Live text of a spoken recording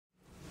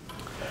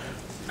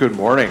Good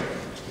morning.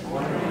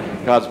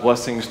 God's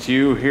blessings to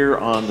you here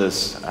on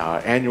this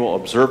annual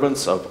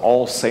observance of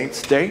All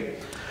Saints Day.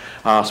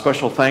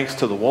 Special thanks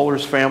to the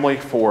Wohlers family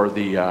for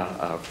the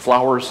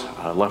flowers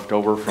left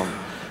over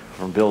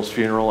from Bill's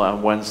funeral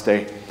on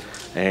Wednesday.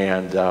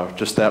 And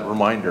just that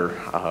reminder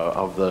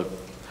of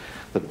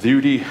the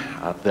beauty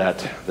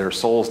that their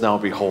souls now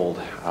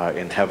behold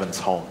in heaven's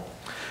home.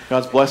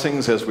 God's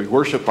blessings as we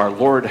worship our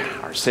Lord,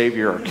 our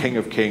Savior, our King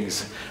of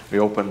Kings. We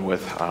open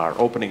with our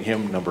opening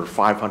hymn, number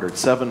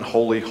 507,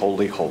 Holy,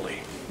 Holy, Holy.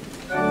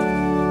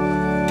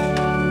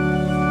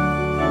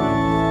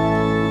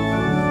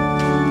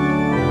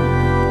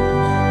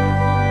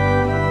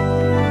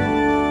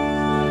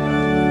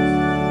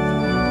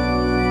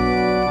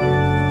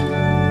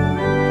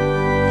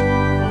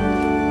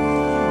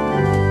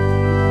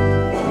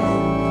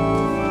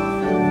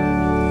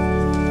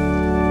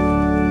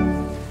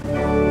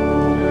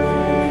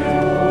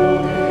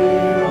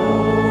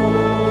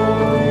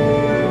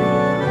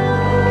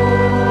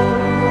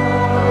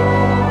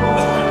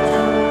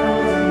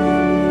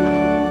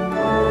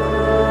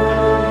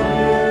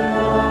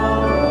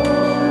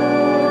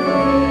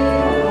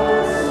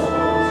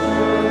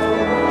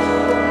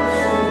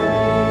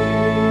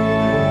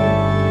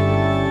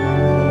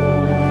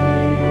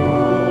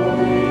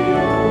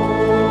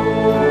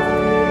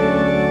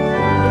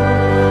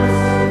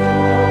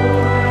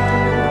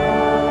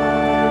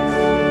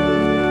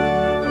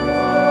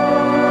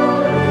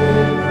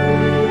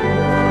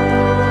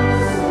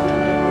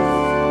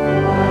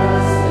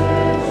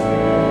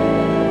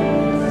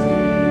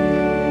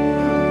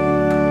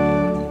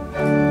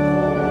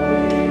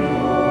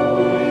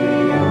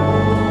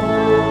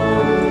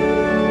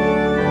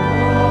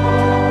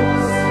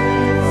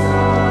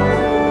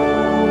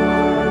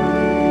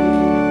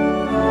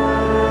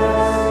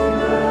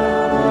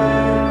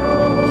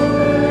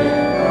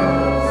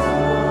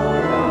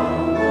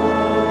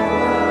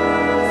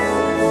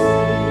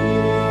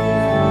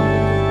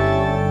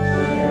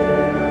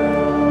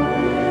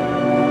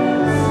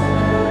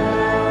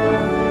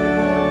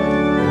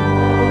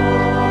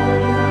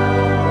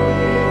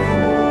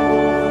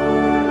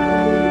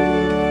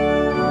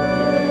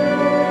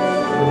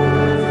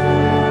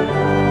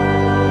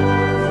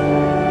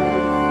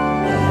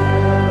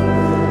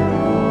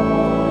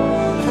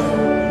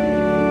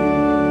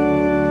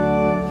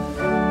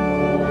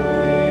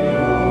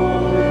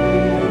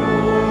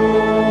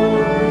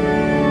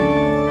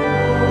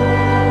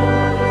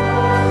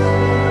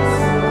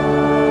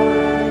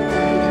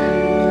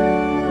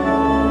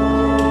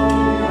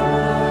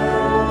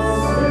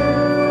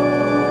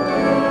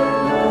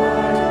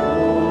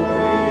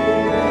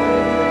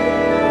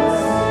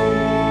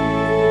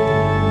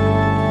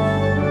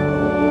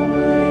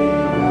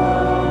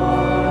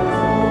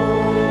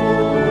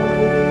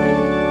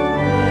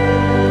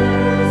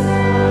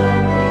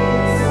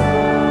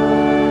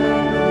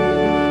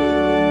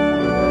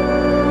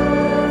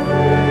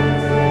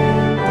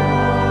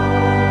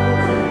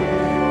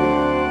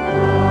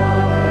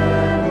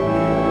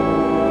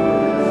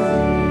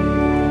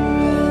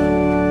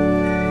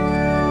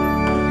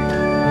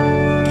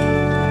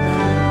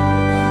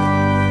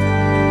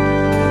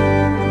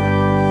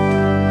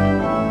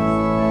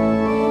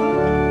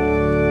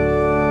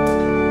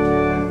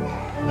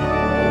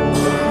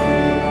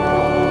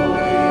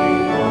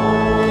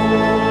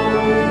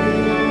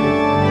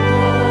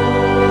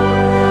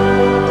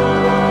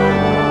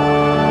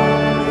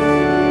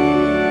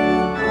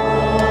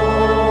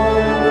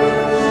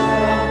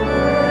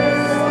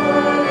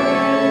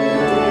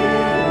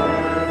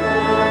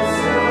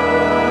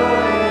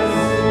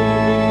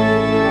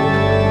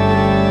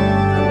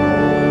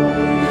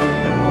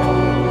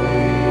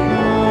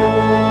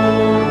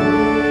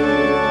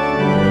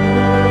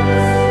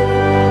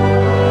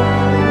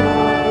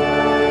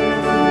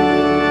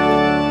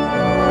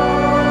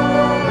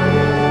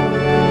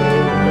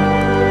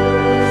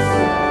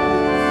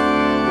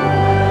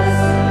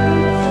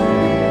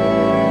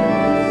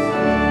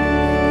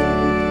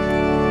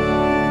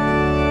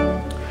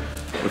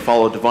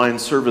 Divine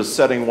Service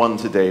Setting 1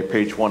 today,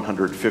 page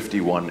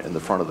 151 in the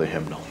front of the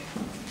hymnal.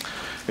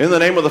 In the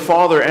name of the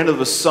Father, and of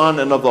the Son,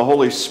 and of the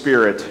Holy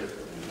Spirit.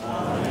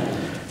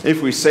 Amen.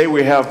 If we say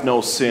we have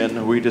no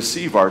sin, we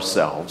deceive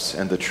ourselves,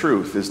 and the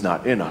truth is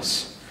not in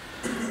us.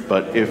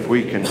 But if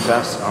we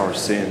confess our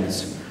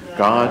sins,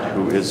 God,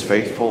 who is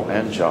faithful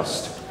and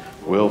just,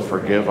 will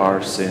forgive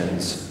our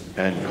sins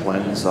and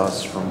cleanse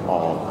us from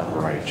all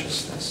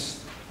unrighteousness.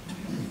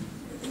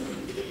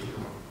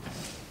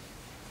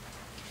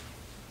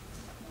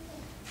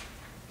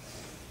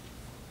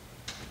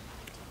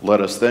 Let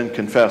us then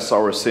confess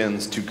our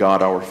sins to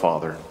God our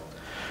Father.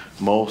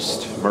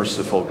 Most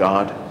merciful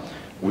God,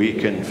 we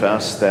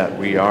confess that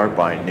we are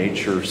by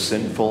nature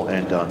sinful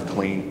and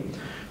unclean.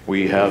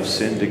 We have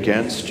sinned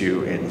against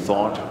you in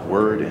thought,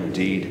 word, and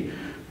deed,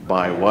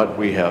 by what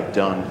we have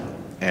done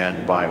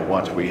and by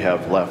what we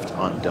have left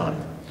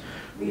undone.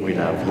 We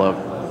have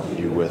loved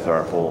you with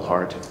our whole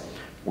heart.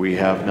 We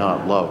have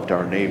not loved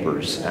our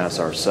neighbors as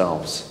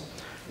ourselves.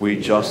 We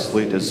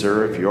justly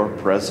deserve your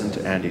present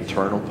and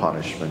eternal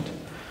punishment.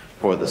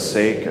 For the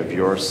sake of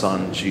your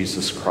Son,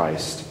 Jesus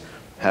Christ,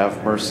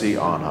 have mercy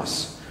on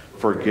us,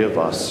 forgive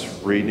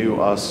us, renew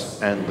us,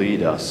 and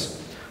lead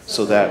us,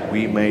 so that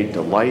we may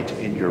delight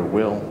in your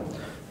will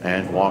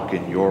and walk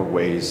in your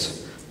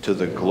ways to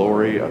the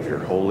glory of your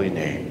holy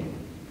name.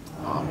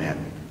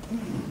 Amen.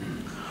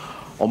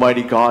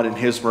 Almighty God, in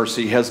his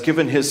mercy, has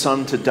given his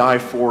Son to die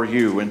for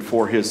you, and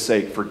for his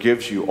sake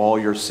forgives you all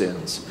your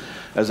sins.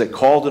 As a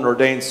called and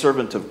ordained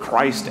servant of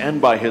Christ and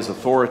by his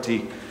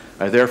authority,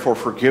 I therefore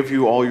forgive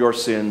you all your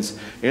sins,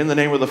 in the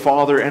name of the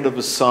Father, and of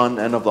the Son,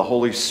 and of the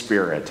Holy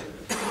Spirit.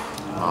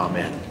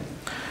 Amen.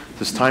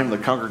 This time the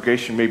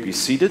congregation may be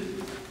seated.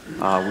 We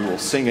will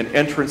sing an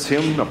entrance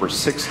hymn, number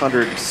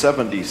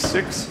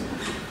 676,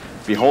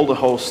 Behold a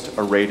Host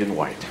Arrayed in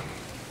White.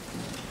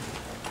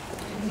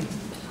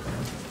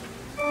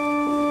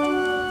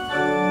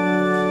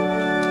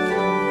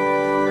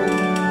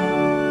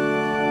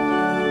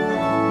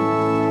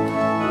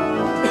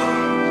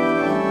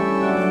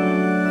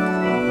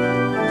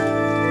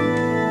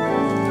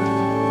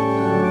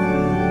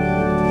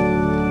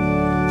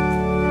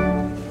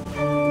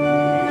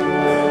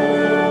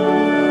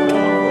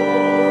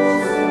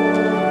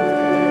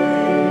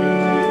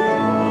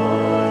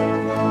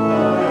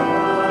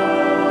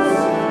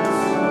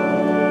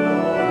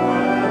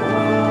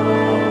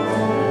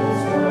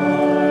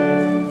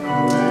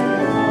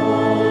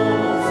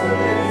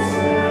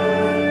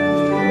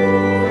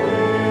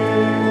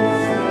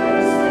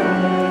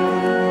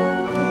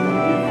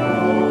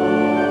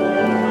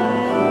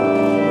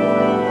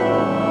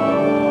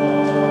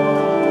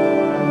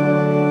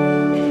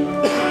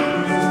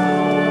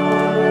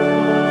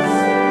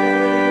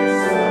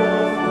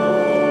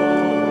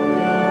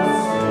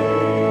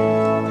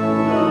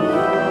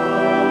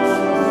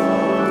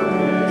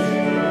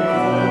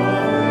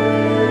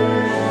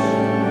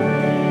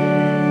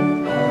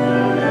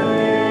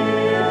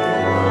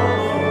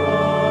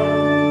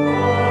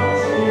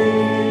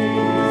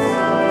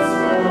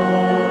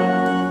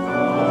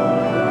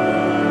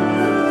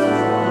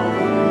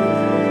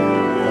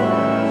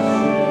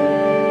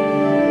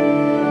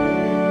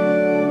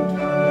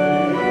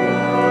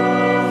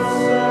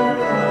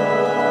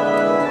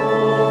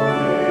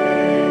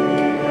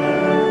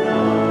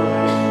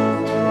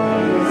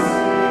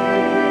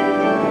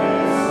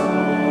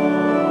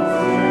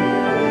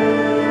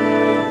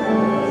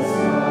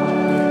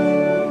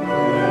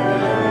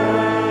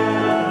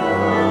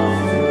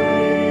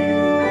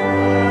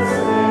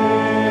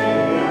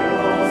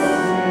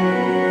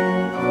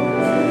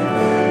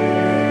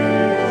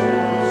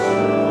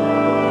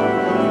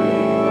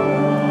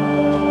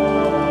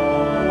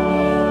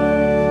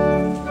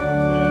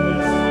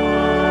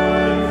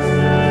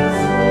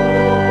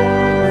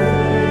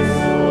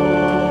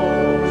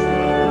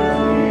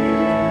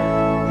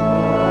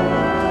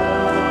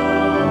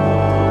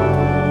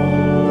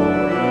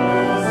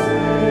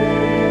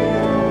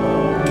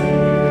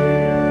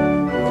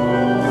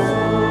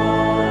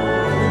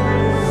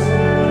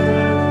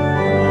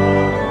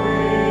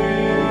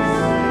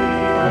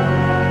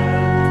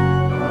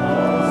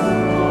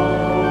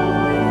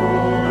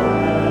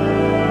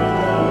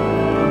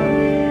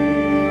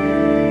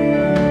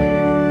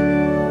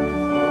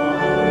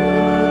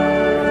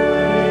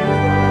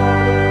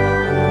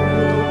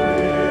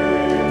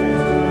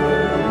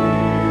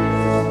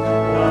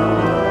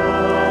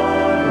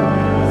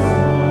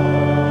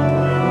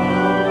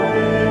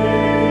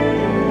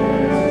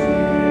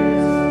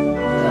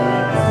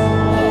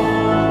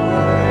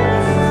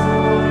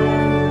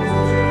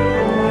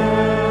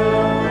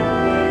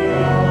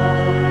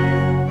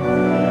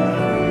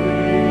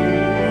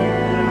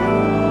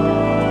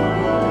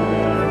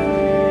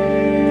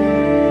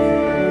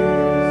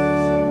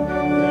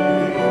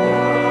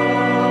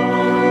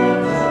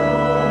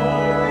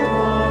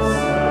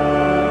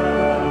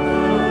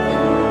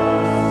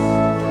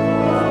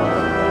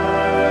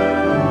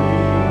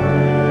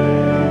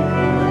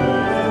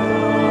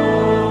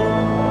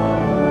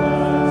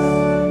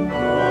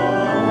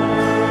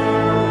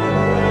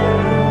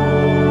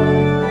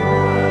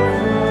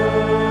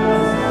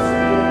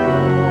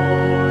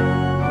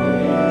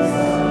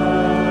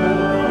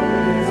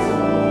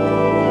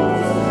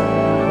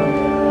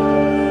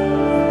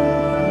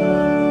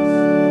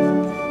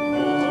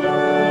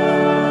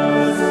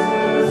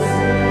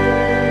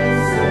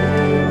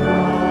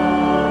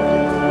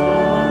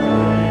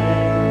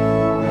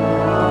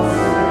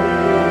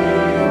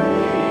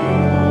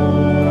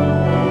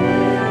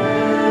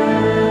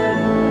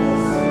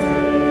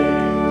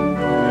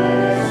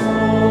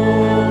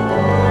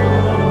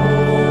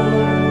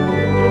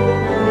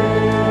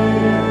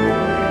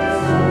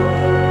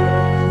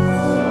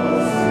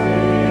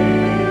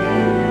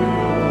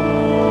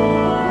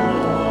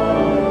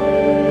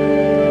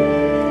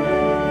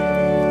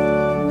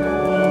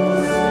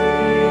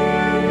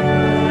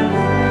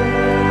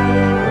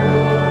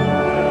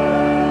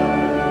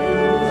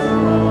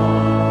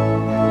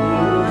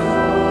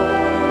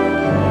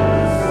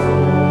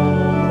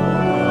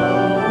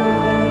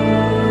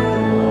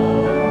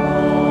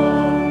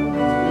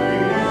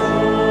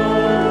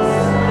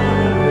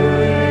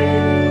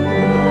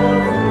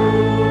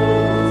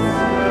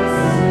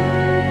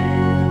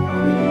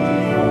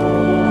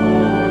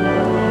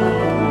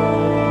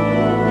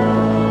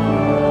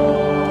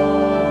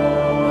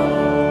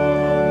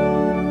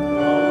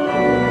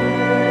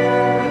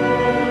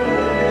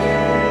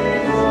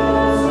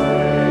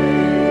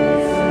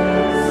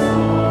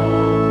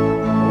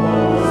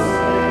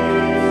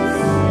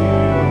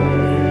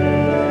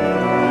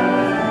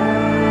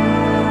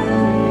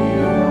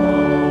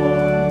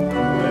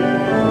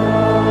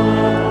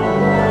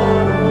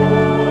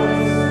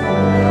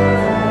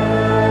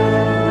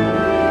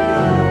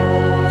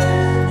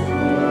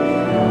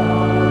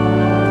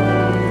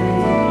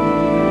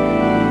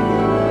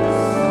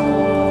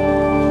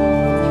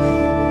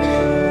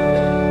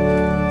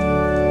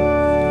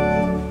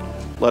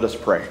 Let us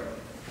pray.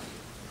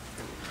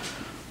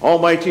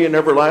 Almighty and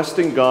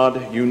everlasting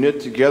God, you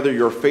knit together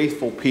your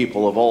faithful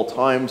people of all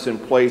times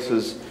and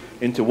places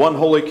into one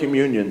holy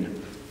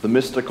communion, the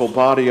mystical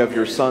body of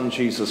your Son,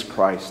 Jesus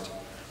Christ.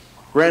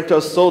 Grant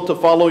us so to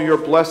follow your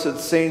blessed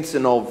saints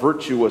in all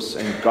virtuous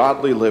and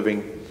godly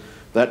living,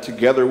 that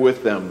together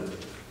with them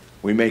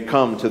we may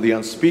come to the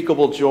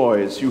unspeakable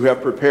joys you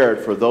have prepared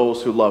for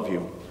those who love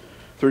you.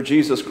 Through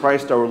Jesus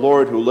Christ our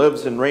Lord, who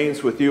lives and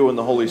reigns with you in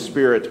the Holy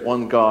Spirit,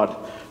 one God,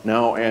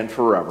 now and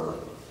forever.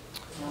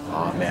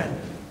 Amen.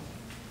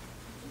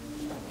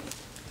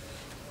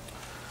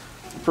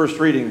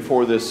 First reading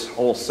for this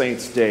All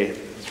Saints' Day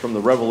is from the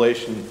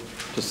Revelation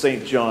to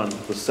St. John,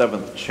 the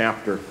 7th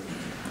chapter,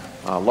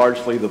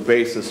 largely the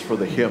basis for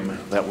the hymn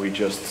that we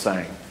just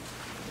sang.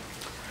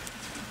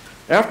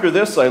 After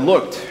this I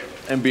looked,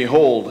 and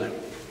behold,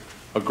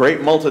 a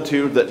great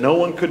multitude that no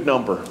one could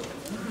number,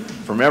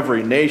 from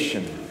every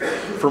nation,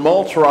 from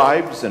all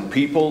tribes and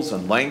peoples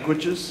and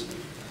languages,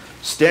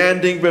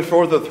 standing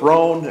before the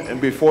throne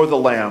and before the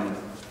Lamb,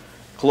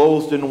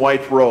 clothed in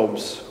white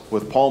robes,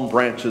 with palm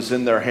branches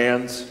in their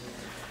hands,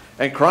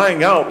 and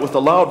crying out with a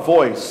loud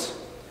voice,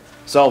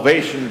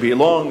 "Salvation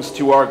belongs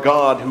to our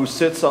God who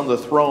sits on the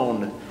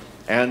throne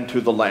and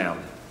to the Lamb."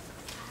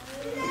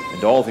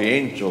 And all the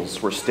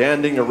angels were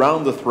standing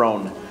around the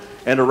throne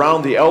and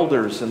around the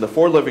elders and the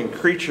four living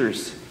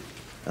creatures,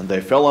 and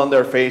they fell on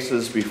their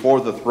faces before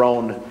the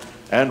throne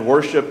and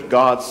worshiped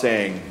God,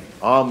 saying,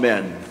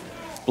 "Amen.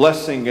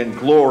 Blessing and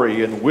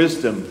glory and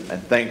wisdom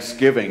and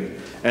thanksgiving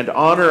and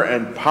honor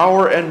and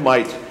power and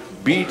might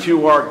be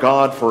to our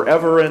God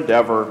forever and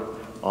ever.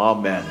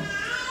 Amen."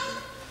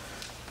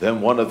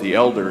 Then one of the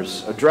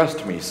elders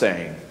addressed me,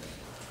 saying,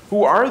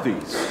 "Who are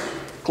these,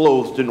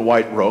 clothed in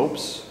white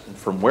robes, and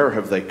from where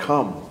have they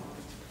come?"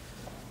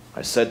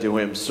 I said to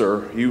him,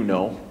 "Sir, you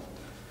know."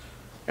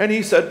 And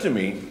he said to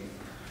me,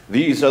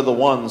 "These are the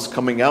ones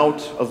coming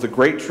out of the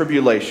great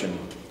tribulation.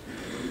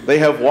 They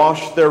have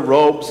washed their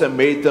robes and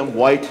made them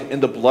white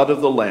in the blood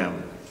of the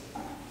Lamb.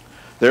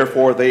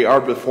 Therefore they are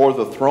before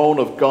the throne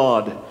of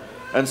God,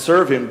 and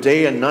serve him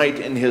day and night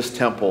in his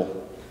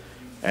temple.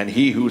 And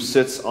he who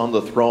sits on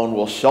the throne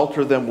will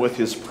shelter them with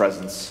his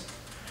presence.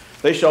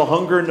 They shall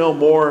hunger no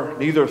more,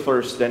 neither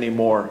thirst any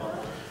more.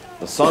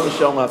 The sun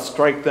shall not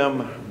strike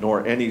them,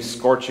 nor any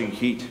scorching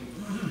heat.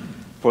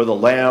 For the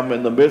Lamb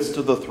in the midst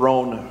of the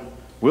throne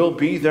will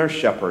be their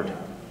shepherd,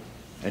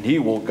 and he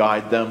will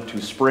guide them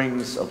to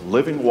springs of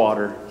living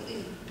water,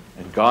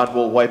 and God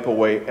will wipe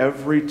away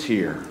every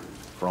tear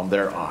from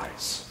their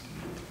eyes."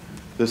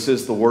 This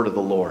is the word of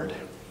the Lord.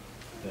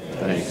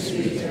 Thanks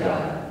be to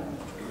God.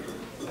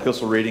 The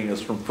epistle reading is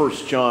from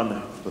 1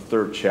 John, the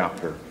 3rd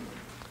chapter.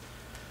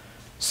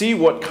 "See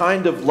what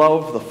kind of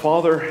love the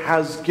Father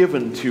has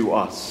given to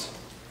us,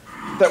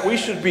 that we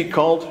should be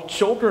called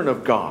children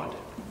of God,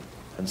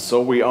 and so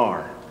we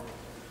are.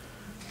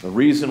 The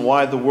reason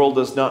why the world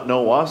does not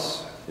know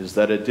us is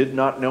that it did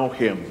not know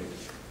him.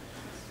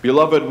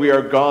 Beloved, we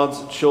are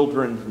God's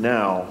children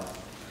now,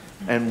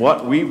 and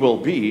what we will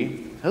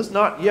be has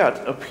not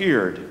yet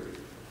appeared.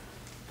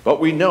 But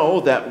we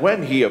know that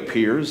when he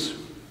appears,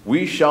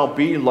 we shall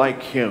be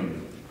like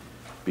him,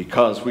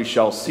 because we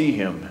shall see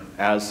him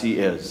as he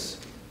is.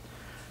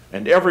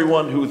 And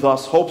everyone who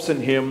thus hopes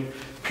in him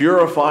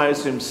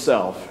purifies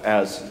himself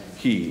as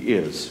he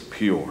is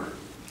pure."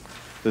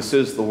 This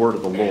is the word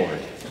of the Lord.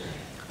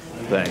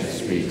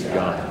 Thanks be to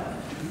God.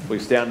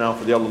 Please stand now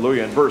for the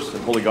Alleluia and verse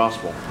and Holy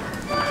Gospel.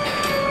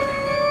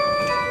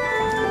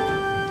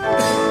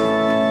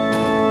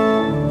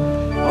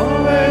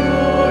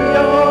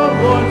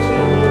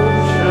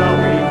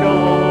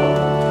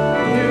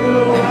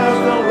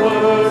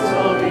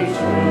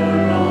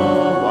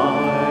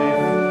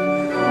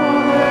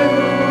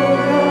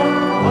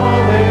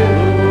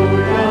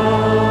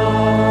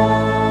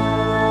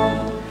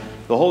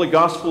 Holy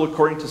Gospel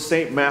according to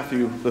St.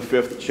 Matthew, the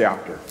 5th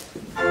chapter.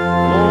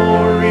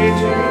 Glory to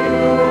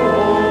you,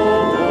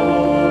 O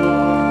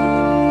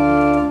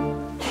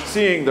Lord.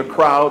 Seeing the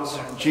crowds,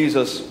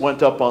 Jesus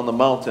went up on the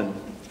mountain,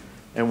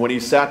 and when he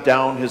sat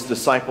down, his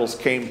disciples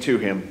came to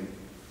him.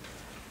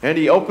 And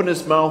he opened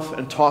his mouth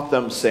and taught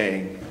them,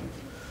 saying,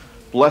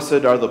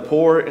 "Blessed are the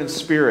poor in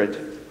spirit,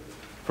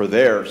 for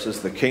theirs is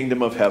the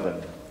kingdom of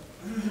heaven.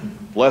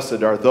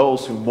 Blessed are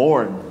those who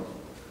mourn,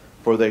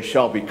 for they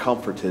shall be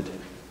comforted.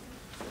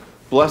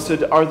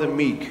 Blessed are the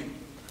meek,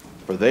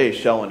 for they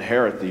shall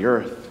inherit the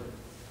earth.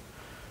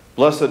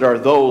 Blessed are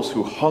those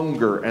who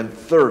hunger and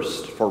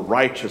thirst for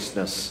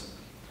righteousness,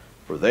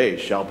 for they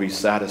shall be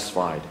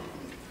satisfied.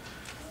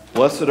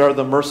 Blessed are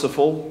the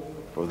merciful,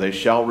 for they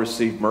shall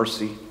receive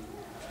mercy.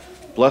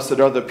 Blessed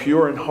are the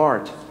pure in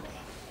heart,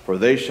 for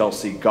they shall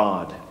see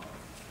God.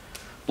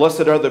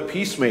 Blessed are the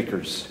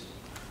peacemakers,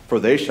 for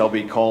they shall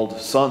be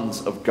called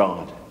sons of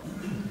God.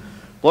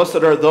 Blessed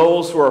are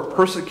those who are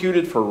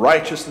persecuted for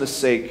righteousness'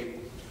 sake,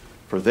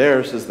 for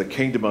theirs is the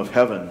kingdom of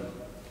heaven.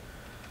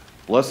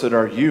 Blessed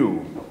are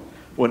you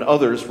when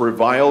others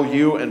revile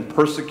you and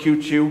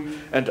persecute you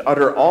and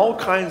utter all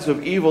kinds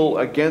of evil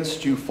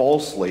against you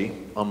falsely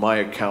on my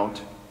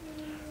account.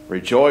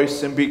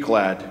 Rejoice and be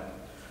glad,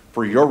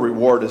 for your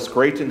reward is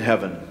great in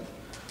heaven,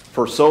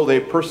 for so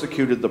they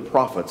persecuted the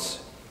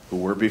prophets who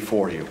were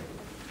before you.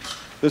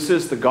 This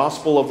is the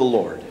gospel of the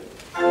Lord.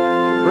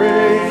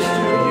 Praise to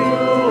you,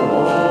 O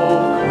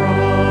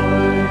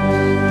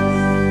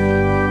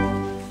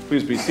Christ.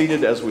 Please be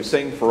seated as we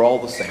sing For All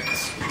the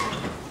Saints.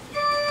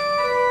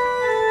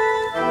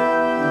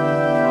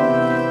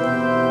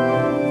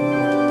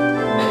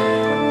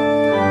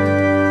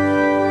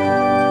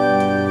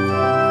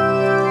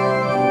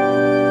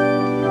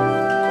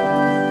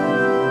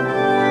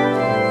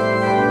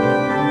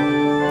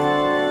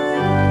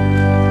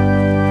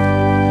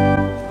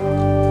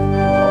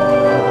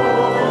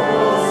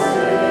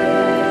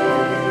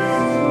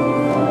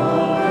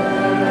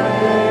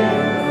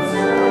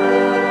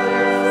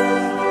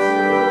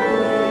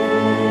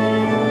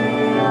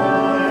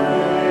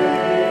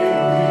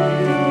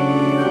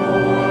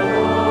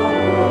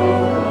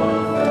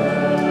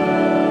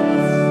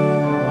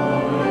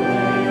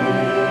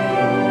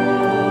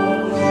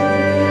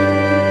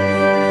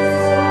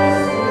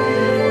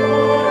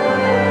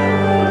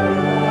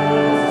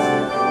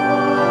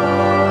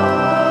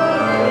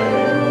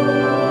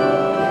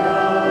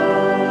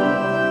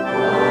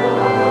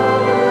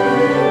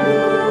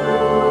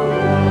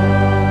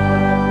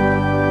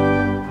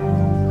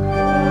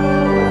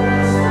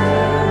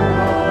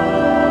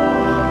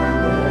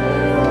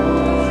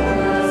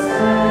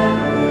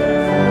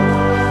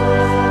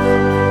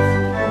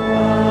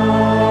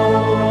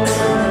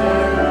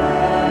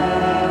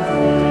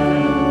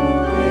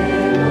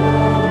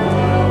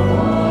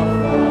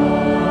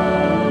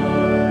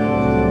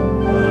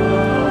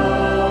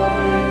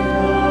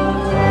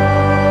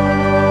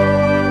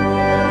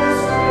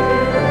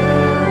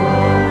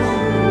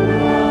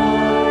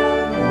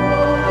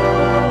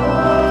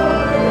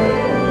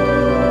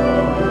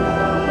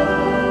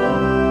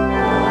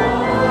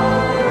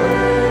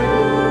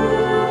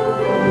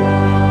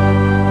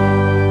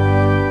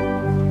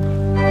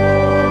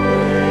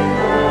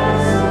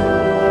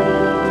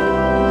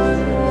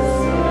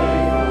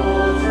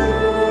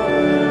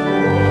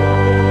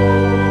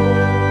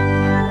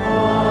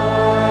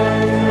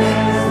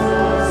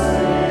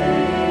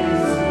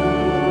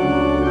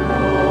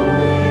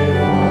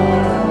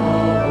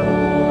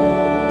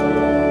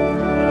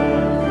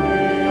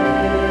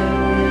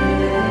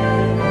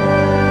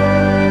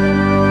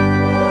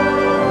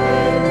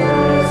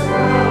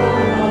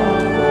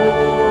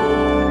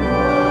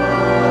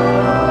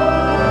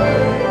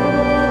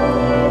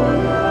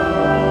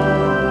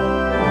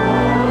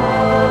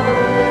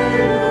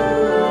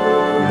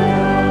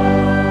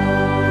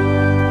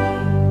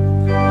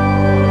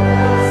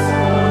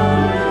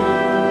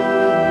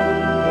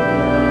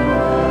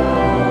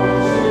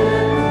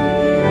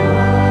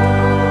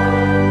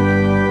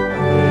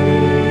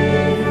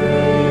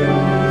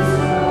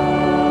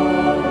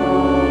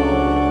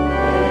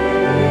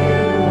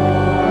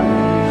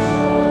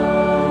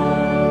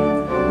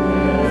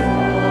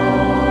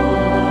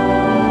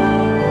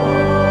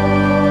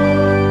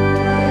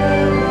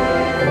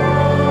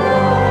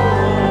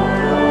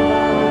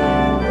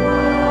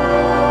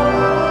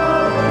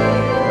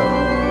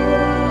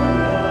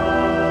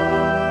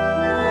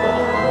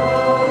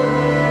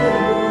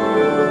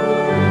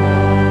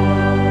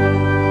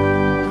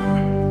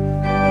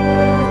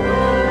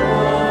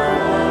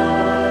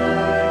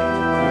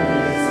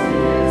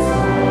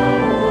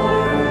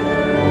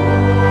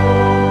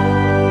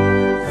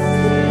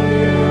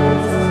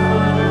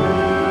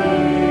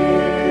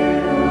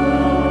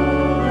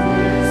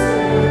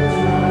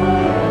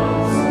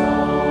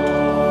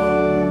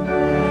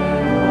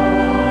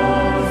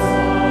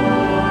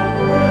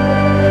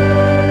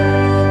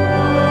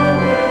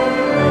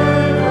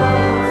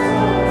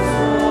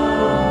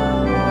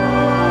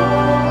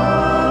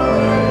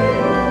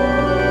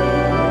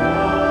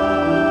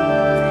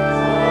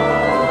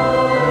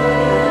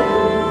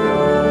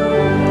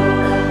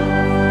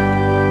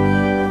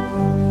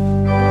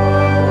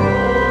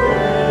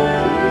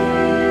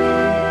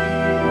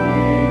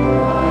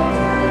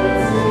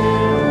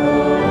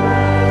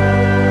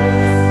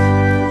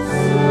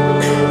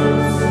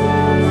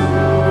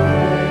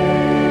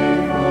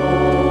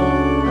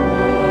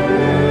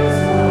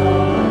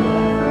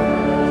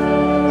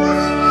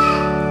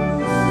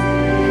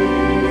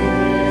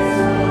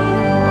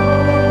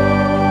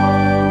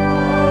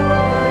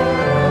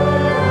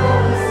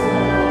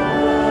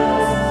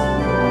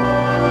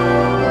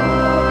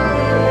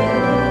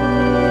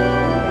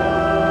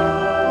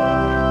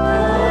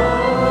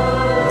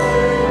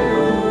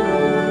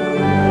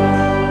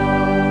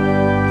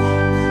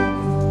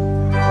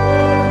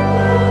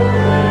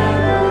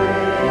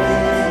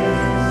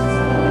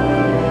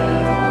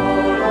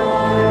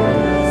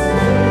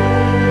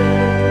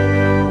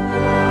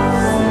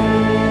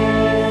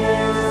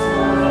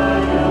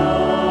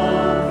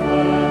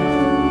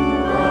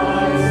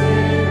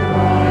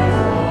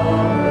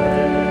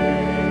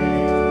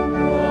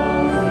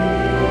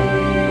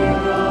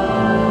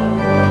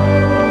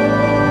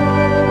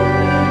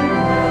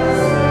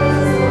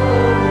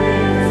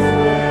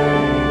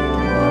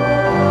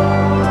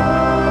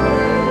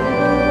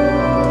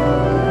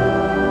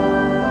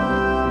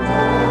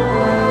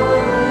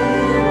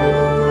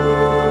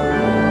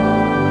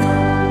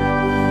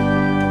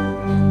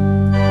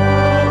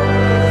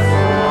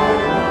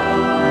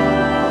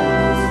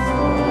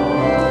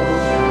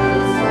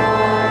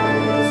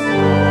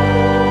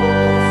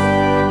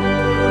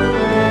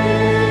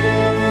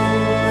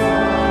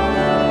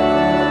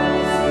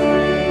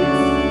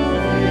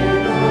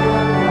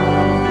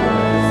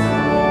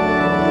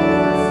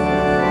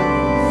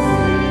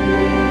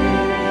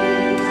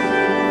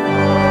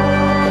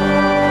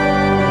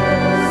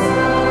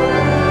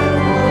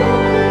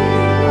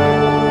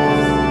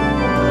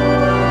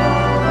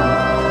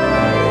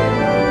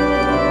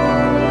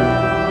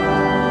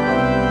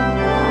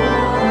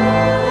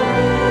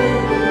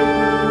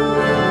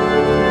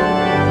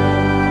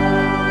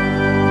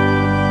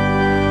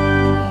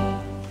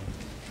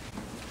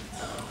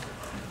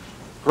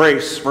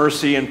 Grace,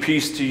 mercy, and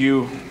peace to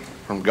you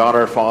from God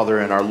our Father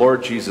and our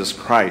Lord Jesus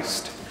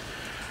Christ.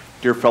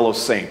 Dear fellow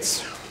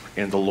saints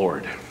in the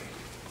Lord.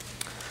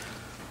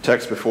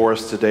 Text before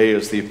us today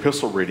is the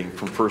epistle reading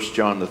from 1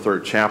 John, the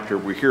 3rd chapter.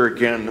 We hear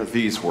again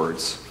these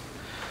words.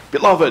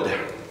 Beloved,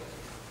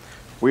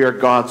 we are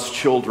God's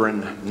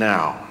children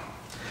now,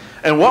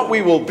 and what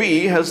we will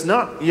be has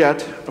not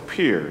yet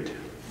appeared.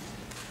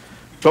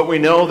 But we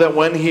know that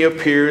when he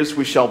appears,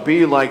 we shall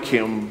be like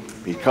him,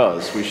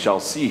 because we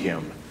shall see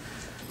him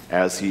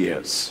as he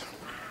is.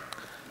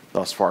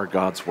 Thus far,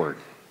 God's word.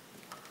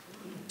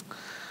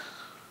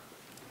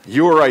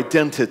 Your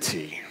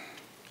identity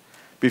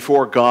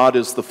before God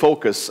is the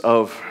focus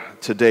of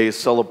today's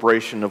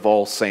celebration of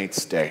All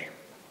Saints' Day.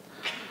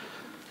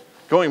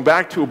 Going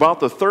back to about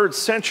the 3rd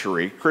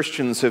century,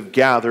 Christians have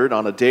gathered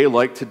on a day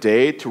like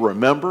today to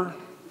remember,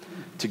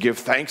 to give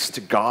thanks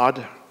to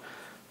God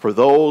for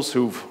those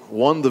who've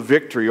won the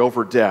victory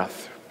over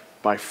death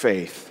by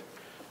faith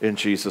in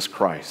Jesus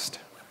Christ,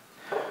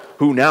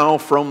 who now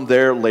from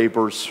their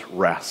labors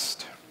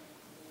rest.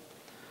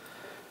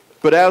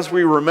 But as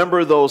we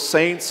remember those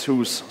saints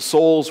whose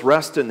souls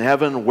rest in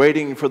heaven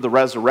waiting for the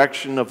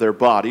resurrection of their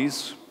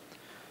bodies,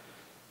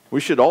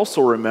 we should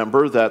also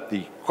remember that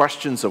the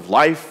questions of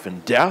life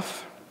and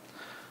death,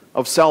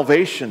 of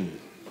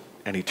salvation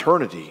and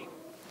eternity,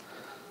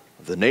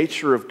 the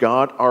nature of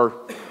God are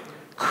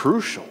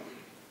crucial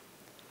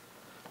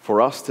for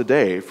us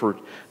today for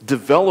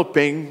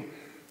developing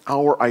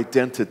our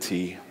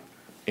identity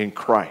in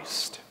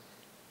Christ.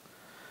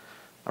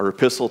 Our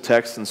epistle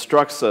text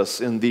instructs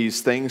us in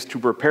these things to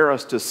prepare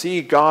us to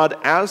see God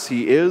as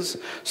he is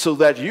so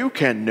that you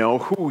can know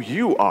who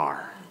you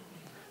are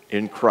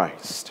in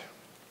Christ.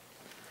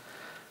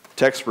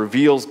 Text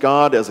reveals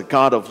God as a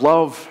God of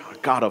love, a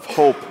God of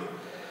hope,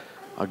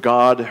 a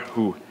God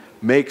who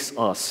makes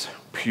us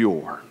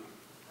pure.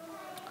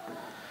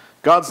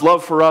 God's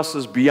love for us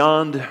is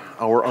beyond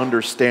our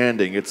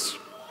understanding. It's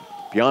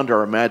beyond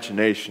our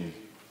imagination.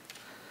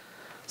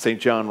 St.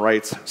 John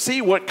writes,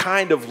 "See what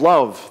kind of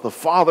love the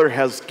Father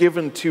has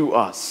given to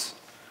us,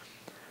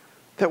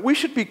 that we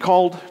should be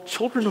called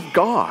children of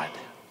God.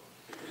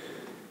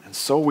 And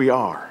so we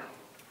are."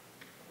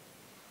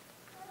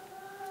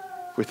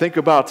 If we think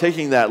about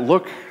taking that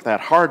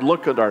hard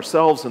look at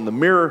ourselves in the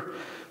mirror,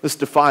 this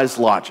defies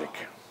logic.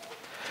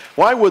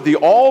 Why would the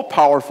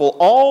all-powerful,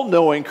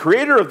 all-knowing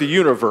creator of the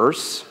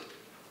universe,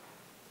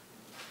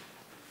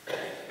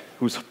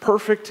 who's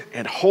perfect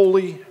and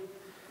holy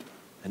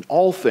in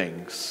all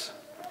things,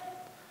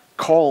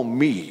 call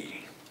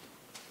me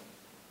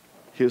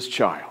his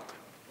child?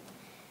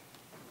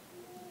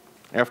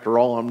 After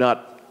all, I'm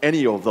not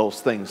any of those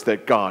things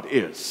that God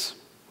is.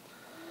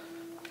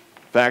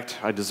 In fact,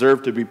 I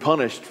deserve to be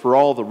punished for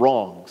all the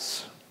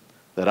wrongs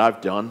that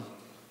I've done.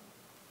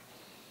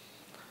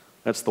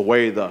 That's the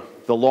way the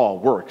law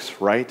works,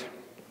 right?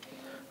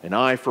 An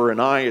eye for an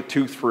eye, a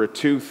tooth for a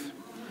tooth.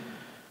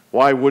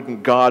 Why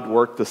wouldn't God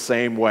work the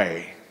same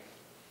way?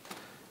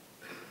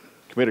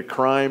 Commit a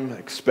crime,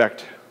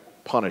 expect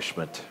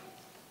punishment.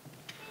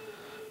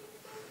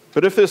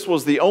 But if this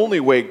was the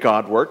only way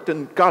God worked,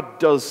 and God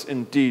does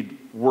indeed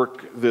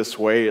work this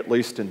way, at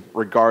least in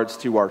regards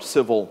to our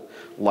civil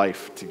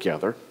life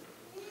together.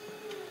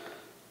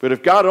 But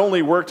if God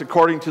only worked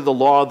according to the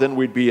law, then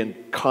we'd be in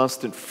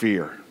constant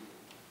fear.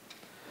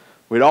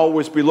 We'd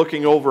always be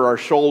looking over our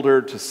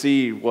shoulder to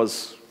see,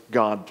 was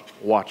God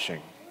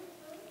watching?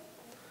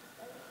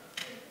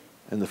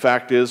 And the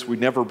fact is, we'd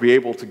never be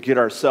able to get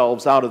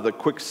ourselves out of the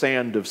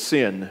quicksand of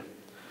sin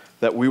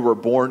that we were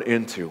born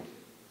into.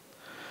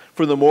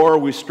 For the more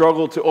we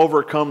struggle to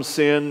overcome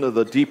sin,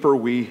 the deeper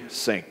we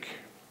sink.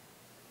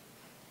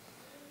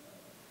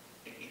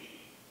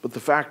 But the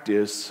fact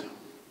is,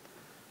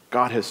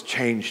 God has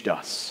changed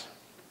us.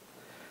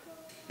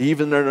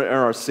 Even in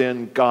our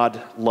sin, God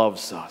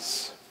loves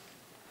us.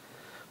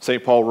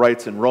 St. Paul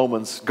writes in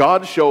Romans,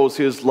 God shows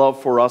his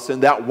love for us in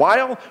that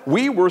while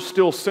we were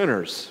still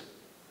sinners,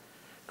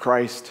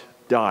 Christ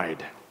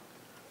died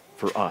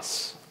for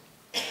us.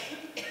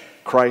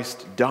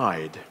 Christ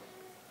died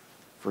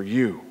for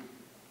you.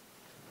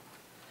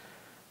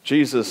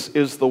 Jesus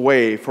is the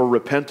way for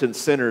repentant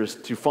sinners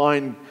to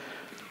find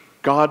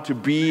God to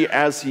be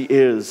as he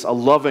is, a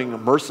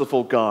loving,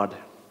 merciful God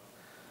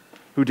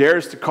who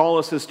dares to call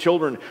us his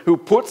children, who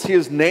puts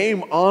his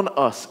name on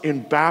us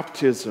in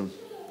baptism,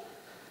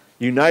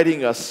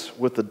 uniting us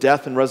with the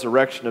death and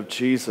resurrection of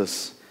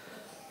Jesus,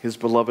 his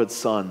beloved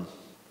Son,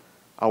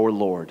 our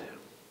Lord.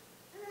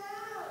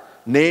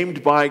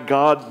 Named by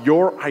God,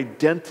 your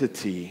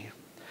identity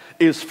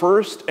is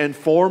first and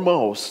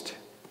foremost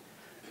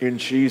in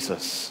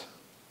Jesus.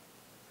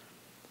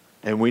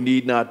 And we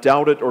need not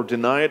doubt it or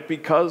deny it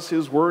because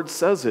his word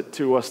says it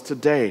to us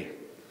today.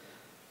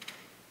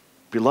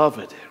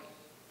 Beloved,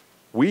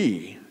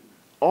 we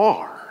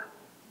are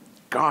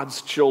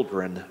God's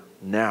children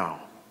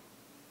now.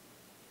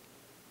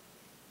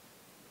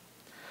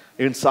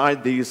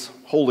 Inside these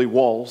holy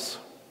walls,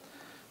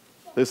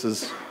 this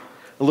is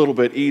a little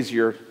bit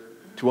easier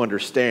to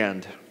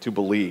understand, to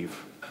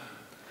believe.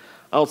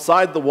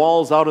 Outside the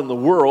walls, out in the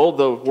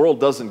world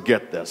doesn't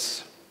get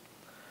this.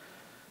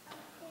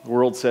 The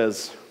world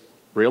says,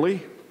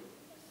 really?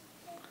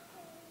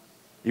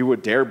 You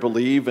would dare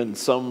believe in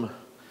some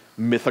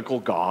mythical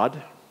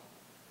God?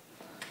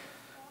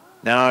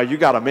 Now, you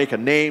got to make a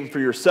name for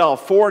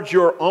yourself. Forge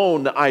your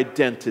own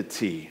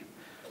identity.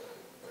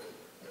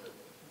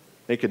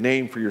 Make a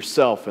name for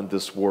yourself in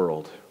this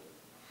world.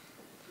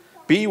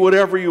 Be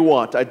whatever you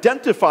want.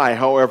 Identify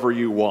however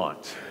you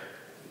want.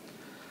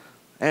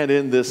 And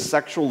in this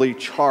sexually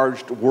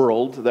charged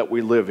world that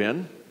we live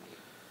in,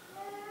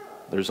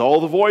 there's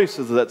all the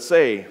voices that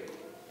say,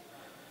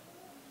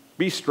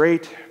 be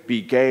straight,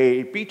 be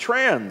gay, be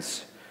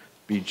trans,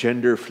 be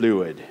gender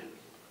fluid.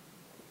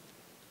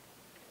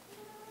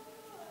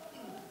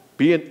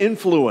 Be an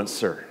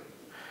influencer.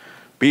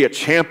 Be a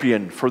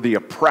champion for the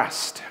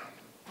oppressed.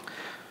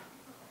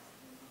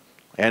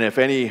 And if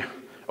any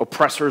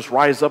oppressors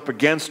rise up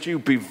against you,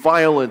 be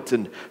violent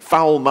and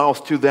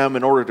foul-mouthed to them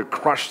in order to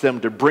crush them,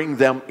 to bring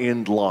them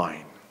in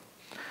line.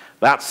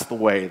 That's the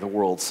way, the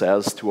world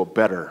says, to a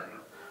better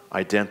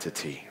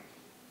identity.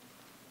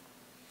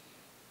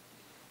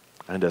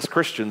 And as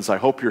Christians, I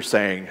hope you're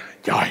saying,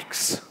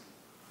 yikes.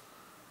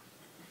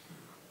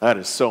 That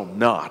is so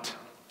not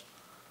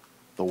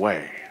the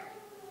way.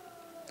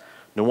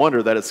 No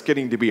wonder that it's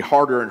getting to be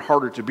harder and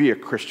harder to be a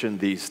Christian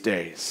these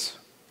days.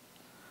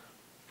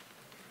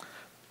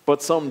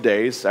 But some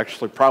days,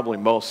 actually probably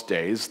most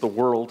days, the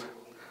world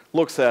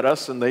looks at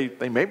us and they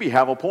maybe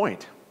have a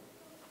point.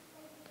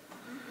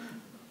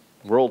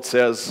 The world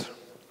says,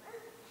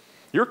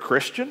 you're a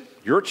Christian,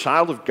 you're a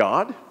child of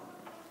God,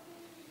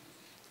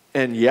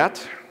 and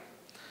yet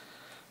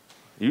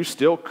you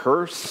still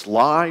curse,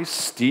 lie,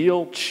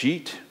 steal,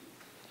 cheat,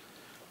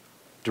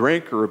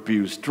 drink or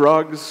abuse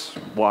drugs,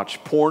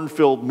 watch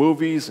porn-filled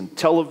movies and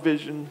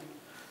television,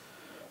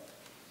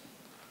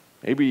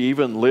 maybe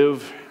even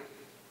live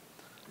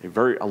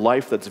a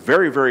life that's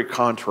very, very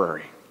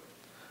contrary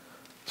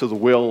to the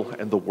will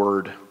and the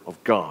word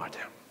of God.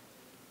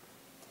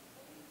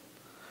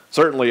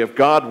 Certainly, if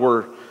God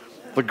were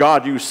the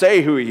God you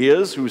say who he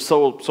is, who's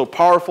so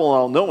powerful and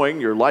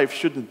all-knowing, your life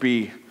we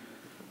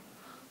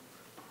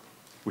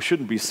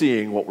shouldn't be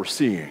seeing what we're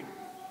seeing.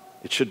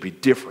 It should be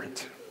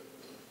different.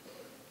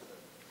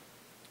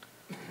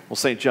 Well,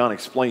 St. John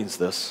explains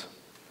this.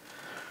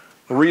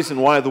 The reason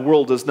why the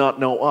world does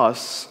not know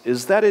us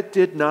is that it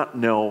did not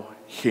know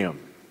him.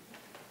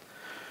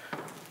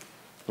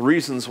 The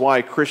reasons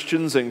why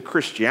Christians and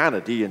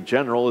Christianity in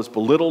general is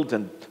belittled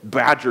and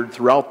badgered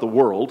throughout the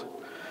world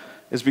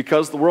is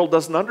because the world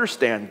doesn't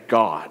understand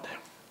God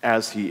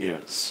as he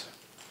is.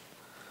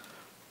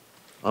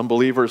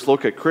 Unbelievers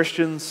look at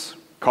Christians,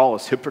 call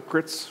us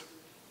hypocrites,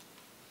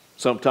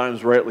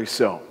 sometimes rightly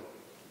so.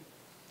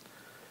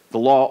 The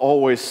law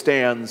always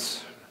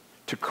stands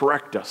to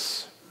correct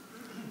us,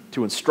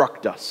 to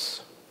instruct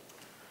us,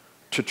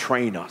 to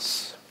train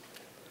us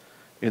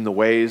in the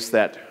ways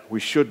that we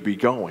should be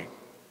going.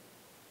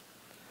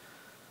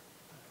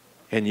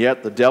 And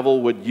yet the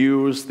devil would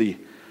use the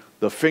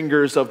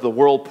fingers of the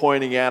world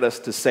pointing at us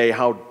to say,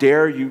 how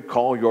dare you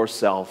call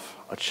yourself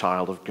a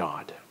child of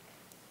God?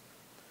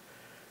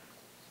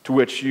 To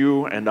which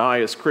you and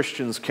I as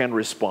Christians can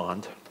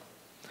respond,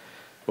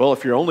 well,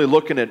 if you're only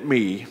looking at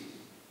me,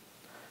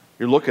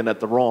 you're looking at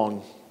the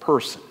wrong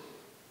person.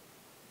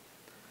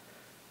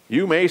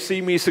 You may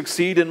see me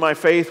succeed in my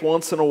faith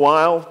once in a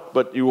while,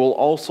 but you will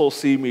also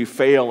see me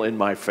fail in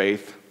my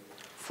faith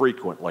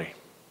frequently.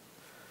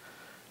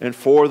 And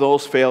for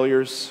those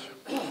failures,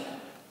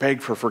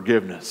 beg for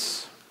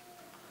forgiveness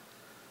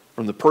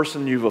from the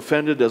person you've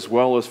offended as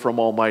well as from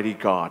Almighty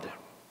God.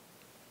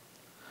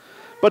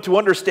 But to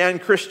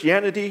understand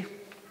Christianity,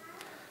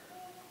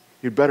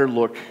 you'd better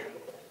look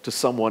to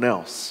someone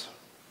else.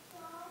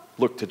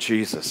 Look to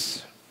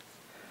Jesus.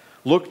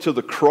 Look to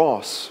the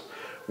cross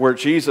where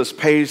Jesus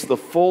pays the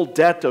full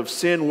debt of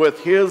sin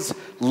with his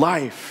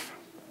life,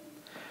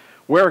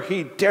 where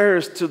he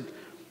dares to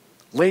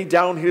lay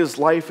down his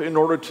life in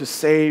order to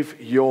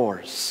save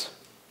yours.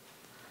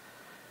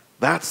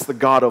 That's the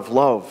God of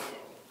love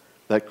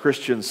that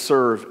Christians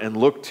serve and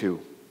look to.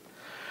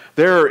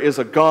 There is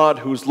a God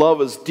whose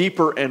love is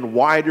deeper and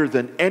wider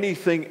than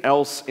anything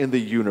else in the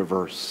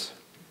universe.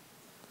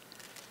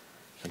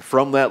 And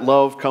from that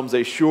love comes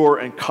a sure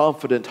and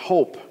confident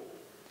hope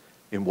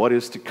in what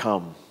is to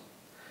come.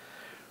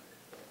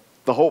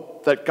 The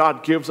hope that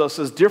God gives us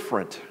is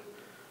different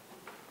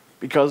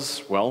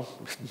because, well,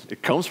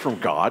 it comes from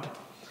God,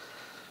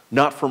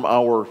 not from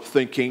our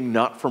thinking,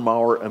 not from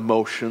our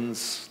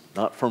emotions,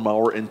 not from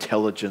our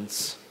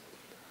intelligence.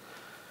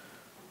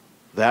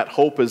 That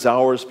hope is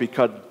ours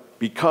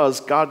because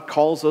God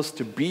calls us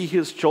to be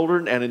his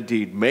children and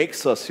indeed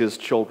makes us his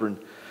children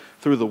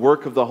through the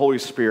work of the Holy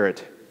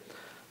Spirit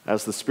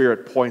as the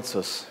Spirit points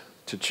us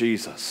to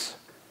Jesus,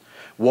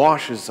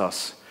 washes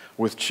us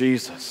with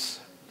Jesus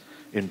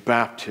in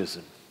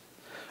baptism,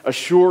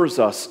 assures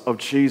us of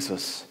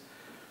Jesus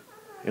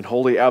in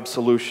holy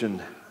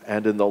absolution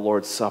and in the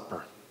Lord's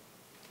Supper.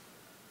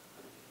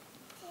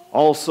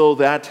 Also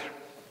that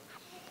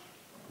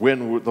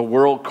when the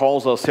world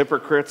calls us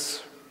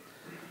hypocrites,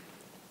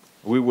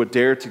 we would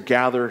dare to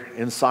gather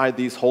inside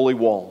these holy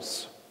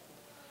walls,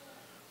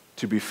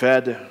 to be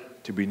fed,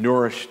 to be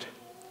nourished,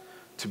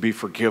 to be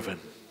forgiven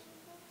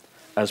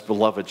as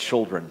beloved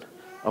children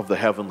of the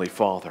Heavenly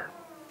Father.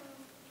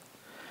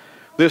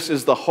 This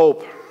is the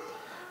hope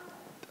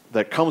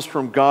that comes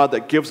from God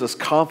that gives us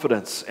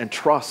confidence and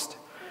trust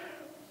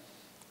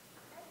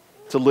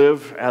to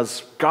live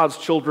as God's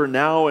children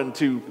now and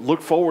to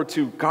look forward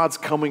to God's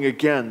coming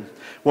again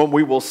when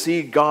we will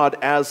see God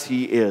as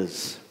He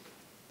is.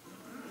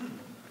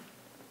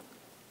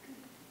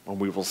 When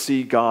we will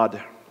see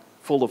God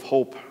full of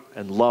hope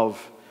and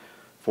love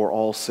for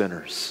all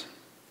sinners.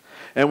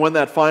 And when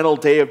that final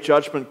day of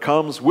judgment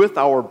comes with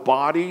our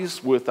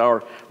bodies, with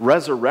our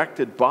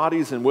resurrected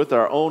bodies, and with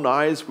our own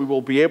eyes, we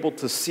will be able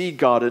to see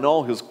God in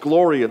all His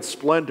glory and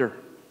splendor.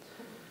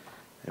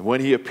 And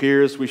when He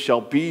appears, we shall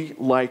be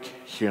like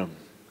Him,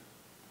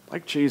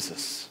 like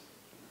Jesus,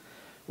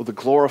 with a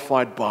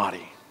glorified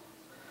body,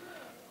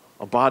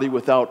 a body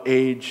without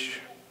age,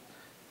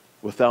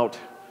 without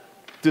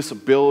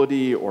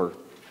disability or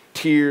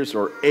tears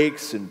or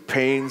aches and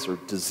pains or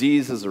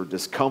diseases or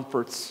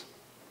discomforts,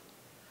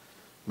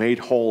 made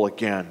whole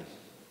again.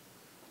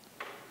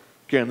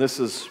 Again, this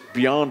is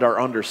beyond our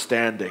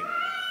understanding.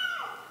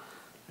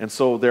 And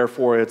so,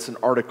 therefore, it's an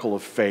article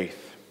of faith.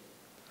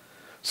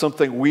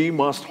 Something we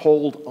must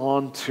hold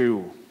on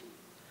to.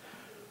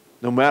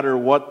 No matter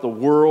what the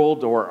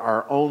world or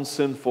our own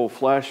sinful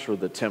flesh or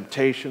the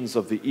temptations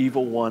of the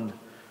evil one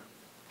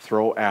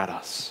throw at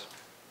us.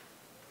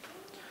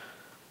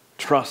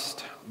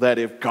 Trust that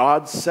if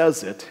God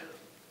says it,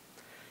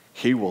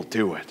 He will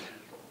do it.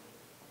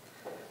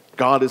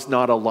 God is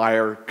not a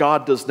liar.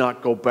 God does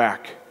not go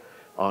back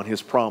on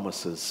His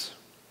promises.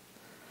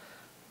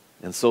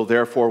 And so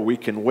therefore we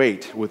can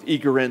wait with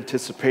eager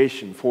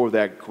anticipation for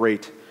that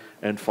great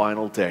and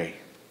final day.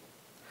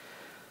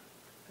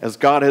 As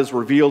God has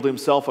revealed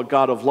Himself a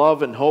God of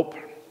love and hope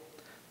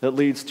that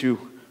leads to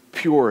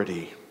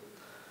purity,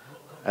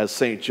 as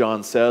St.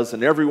 John says,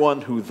 and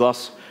everyone who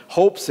thus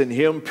hopes in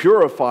Him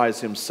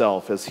purifies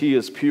himself as He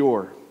is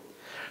pure.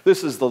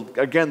 This is,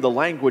 again, the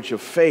language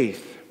of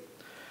faith.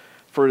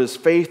 For it is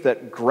faith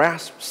that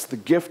grasps the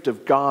gift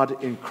of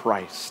God in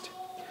Christ.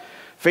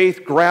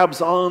 Faith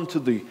grabs on to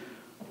the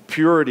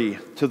purity,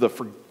 to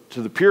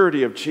the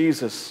purity of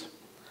Jesus.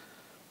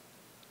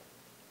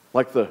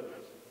 Like the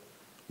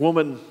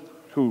woman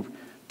who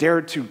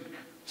dared to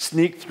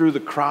sneak through the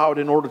crowd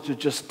in order to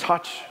just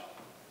touch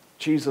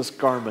Jesus'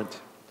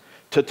 garment,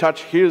 to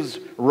touch His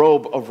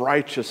robe of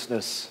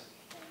righteousness,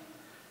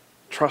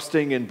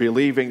 trusting and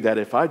believing that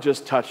if I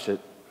just touched it,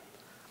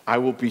 I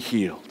will be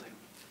healed.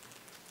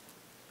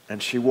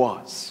 And she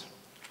was.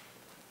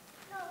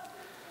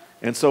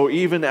 And so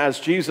even as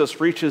Jesus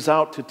reaches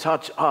out to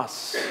touch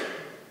us,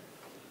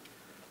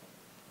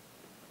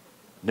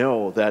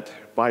 know that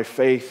by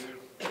faith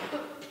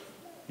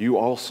you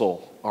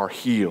also are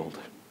healed,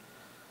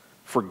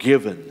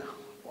 forgiven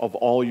of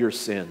all your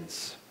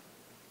sins.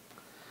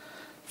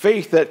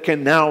 Faith that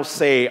can now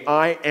say,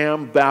 I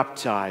am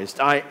baptized,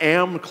 I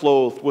am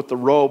clothed with the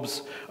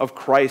robes of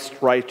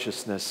Christ's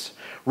righteousness,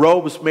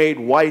 robes made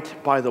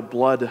white by the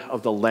blood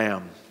of the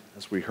Lamb,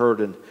 as we heard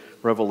in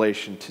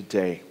Revelation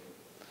today.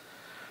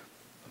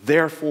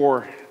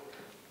 Therefore,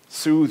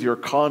 soothe your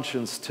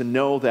conscience to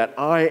know that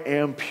I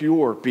am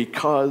pure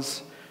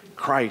because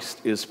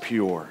Christ is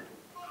pure.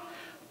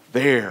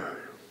 There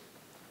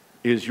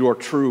is your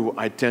true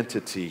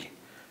identity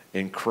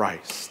in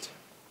Christ.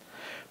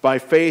 By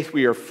faith,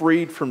 we are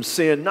freed from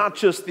sin, not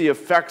just the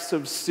effects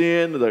of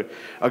sin,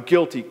 a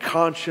guilty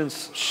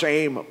conscience,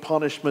 shame,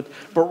 punishment,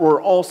 but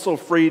we're also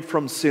freed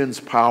from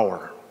sin's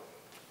power.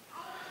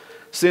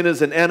 Sin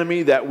is an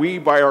enemy that we,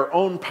 by our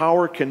own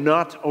power,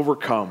 cannot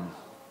overcome.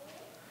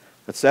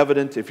 That's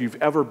evident if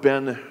you've ever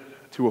been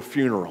to a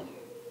funeral,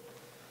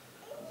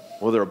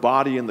 whether a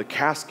body in the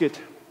casket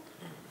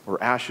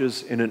or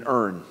ashes in an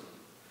urn.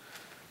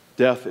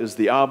 Death is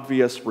the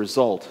obvious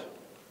result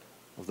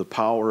of the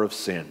power of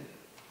sin.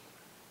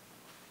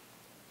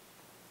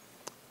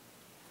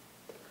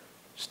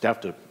 Just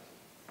have to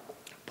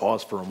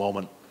pause for a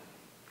moment.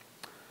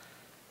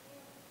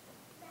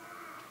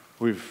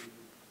 We've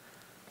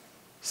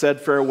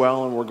said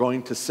farewell, and we're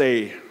going to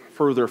say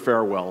further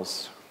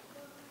farewells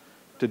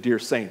to dear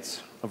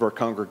saints of our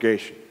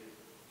congregation.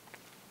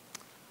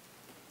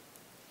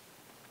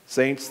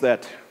 Saints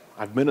that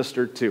I've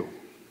ministered to.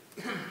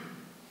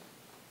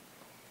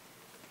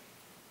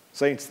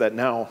 Saints that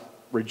now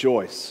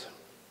rejoice.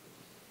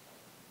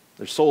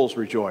 Their souls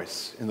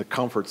rejoice in the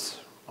comforts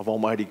of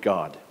Almighty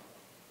God,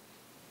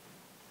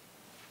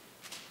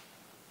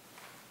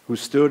 who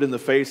stood in the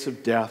face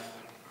of death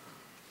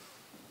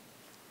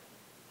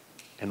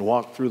and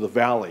walked through the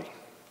valley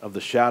of the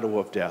shadow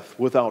of death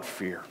without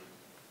fear,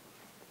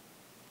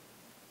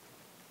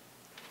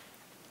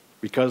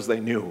 because they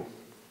knew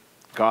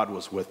God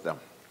was with them.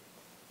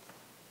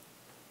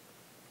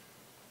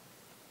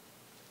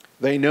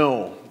 They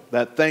know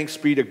that thanks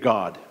be to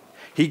God,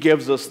 He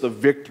gives us the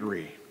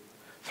victory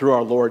through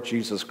our Lord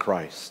Jesus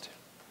Christ.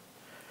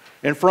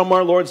 And from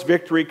our Lord's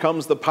victory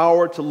comes the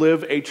power to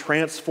live a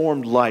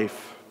transformed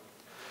life,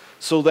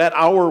 so that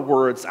our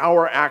words,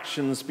 our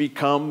actions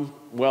become,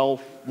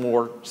 well,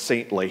 more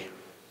saintly,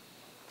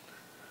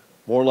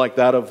 more like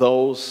that of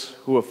those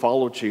who have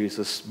followed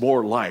Jesus,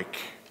 more like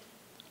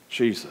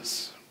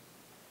Jesus.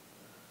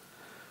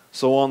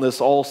 So on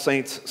this All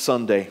Saints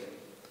Sunday,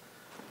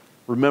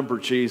 remember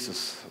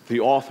Jesus,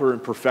 the author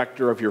and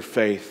perfecter of your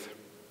faith,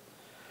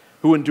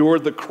 who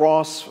endured the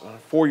cross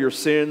for your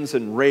sins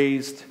and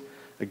raised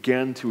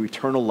again to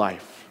eternal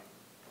life.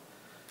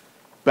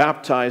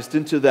 Baptized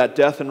into that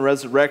death and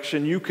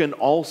resurrection, you can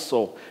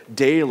also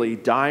daily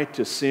die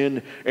to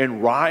sin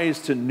and rise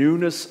to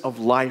newness of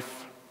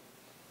life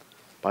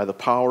by the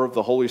power of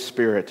the Holy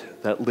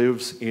Spirit that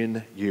lives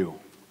in you.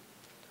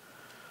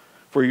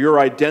 For your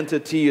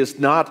identity is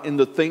not in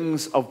the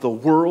things of the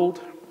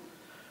world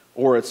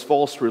or its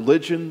false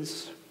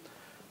religions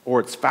or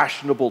its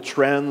fashionable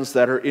trends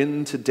that are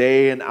in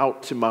today and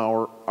out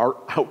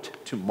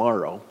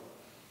tomorrow.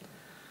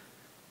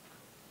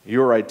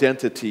 Your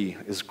identity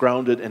is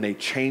grounded in a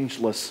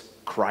changeless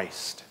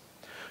Christ,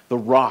 the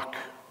rock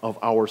of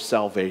our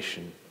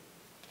salvation.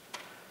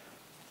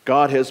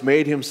 God has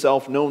made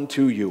himself known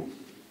to you.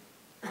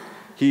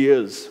 He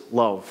is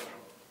love.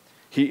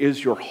 He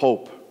is your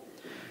hope.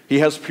 He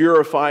has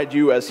purified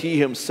you as he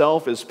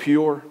himself is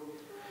pure,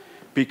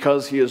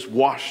 because he has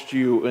washed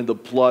you in the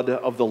blood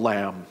of the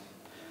Lamb,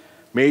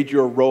 made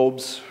your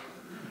robes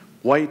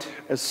white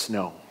as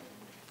snow.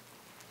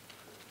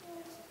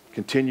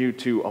 Continue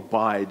to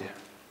abide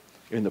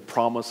in the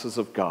promises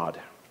of God,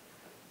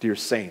 dear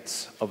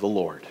saints of the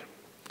Lord.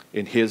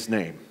 In his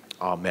name,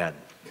 amen.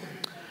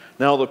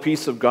 Now the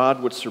peace of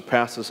God, which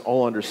surpasses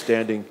all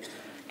understanding,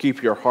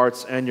 keep your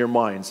hearts and your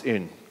minds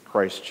in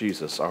Christ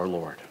Jesus our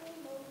Lord.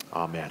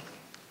 Amen.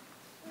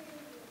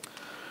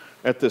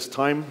 At this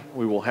time,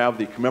 we will have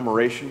the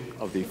commemoration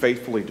of the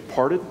faithfully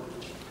departed.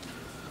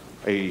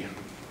 A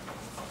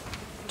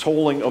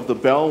tolling of the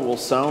bell will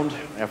sound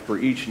after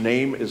each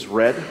name is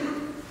read.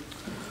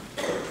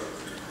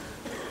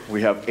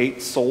 We have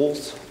 8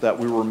 souls that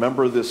we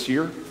remember this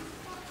year.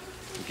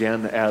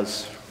 Again,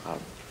 as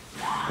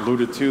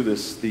alluded to,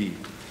 the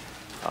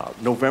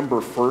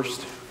November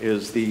 1st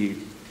is the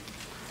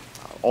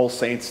All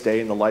Saints Day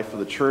in the life of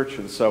the church,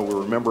 and so we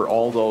remember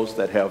all those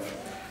that have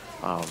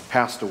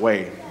passed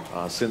away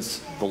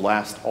since the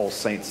last All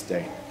Saints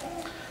Day.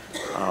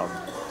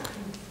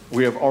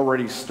 We have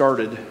already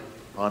started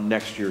on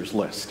next year's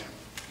list.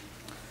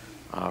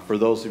 For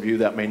those of you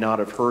that may not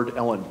have heard,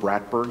 Ellen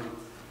Bratberg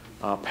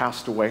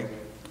passed away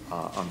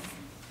on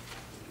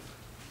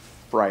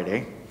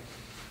Friday,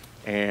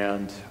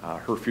 and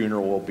her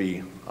funeral will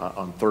be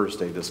on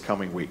Thursday this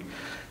coming week.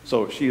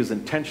 So she is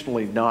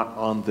intentionally not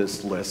on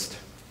this list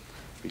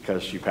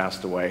because she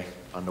passed away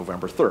on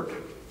November 3rd,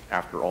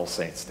 after All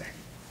Saints Day.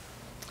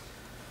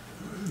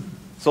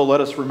 So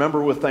let us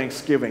remember with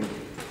thanksgiving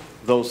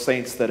those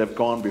saints that have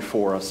gone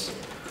before us.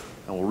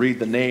 And we'll read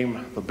the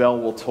name, the bell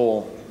will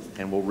toll,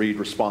 and we'll read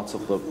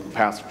the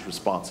passage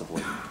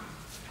responsively.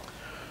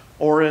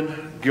 Orrin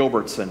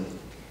Gilbertson,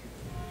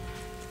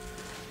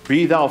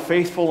 be thou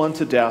faithful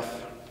unto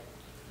death,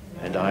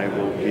 and I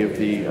will give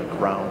thee a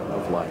crown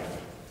of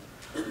life.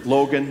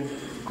 Logan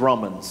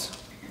Grummins,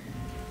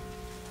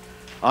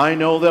 I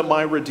know that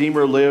my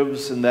Redeemer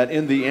lives, and that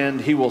in the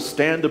end he will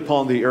stand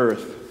upon the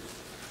earth.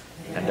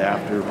 And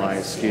after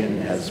my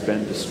skin has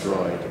been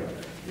destroyed,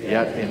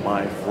 yet in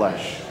my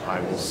flesh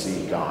I will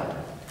see God.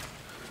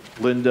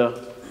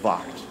 Linda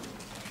Vogt,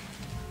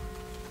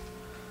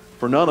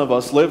 for none of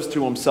us lives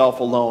to himself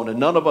alone, and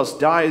none of us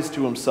dies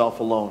to himself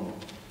alone.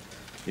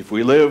 If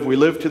we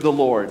live to the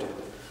Lord,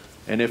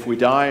 and if we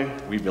die,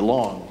 we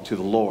belong to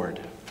the Lord.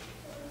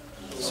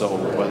 So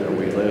whether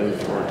we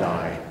live or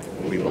die,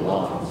 we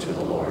belong to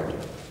the Lord.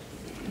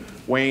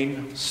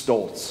 Wayne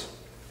Stoltz,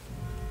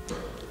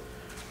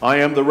 I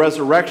am the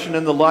resurrection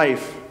and the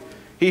life.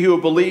 He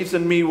who believes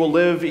in me will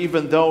live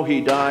even though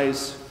he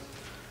dies,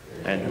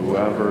 and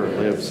whoever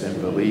lives and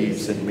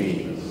believes in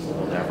me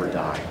will never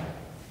die.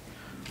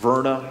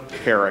 Verna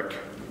Herrick,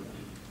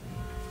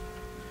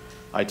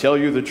 I tell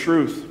you the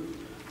truth.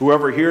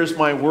 Whoever hears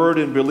my word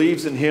and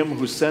believes in him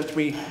who sent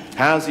me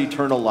has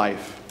eternal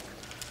life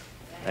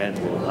and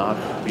will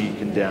not be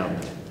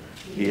condemned.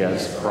 He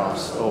has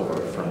crossed over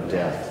from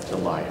death to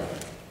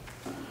life.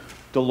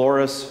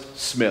 Dolores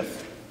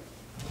Smith,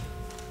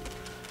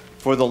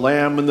 for the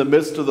Lamb in the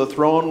midst of the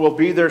throne will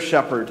be their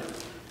shepherd,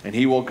 and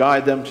he will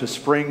guide them to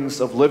springs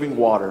of living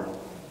water,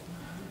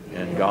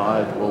 and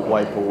God will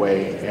wipe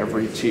away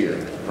every tear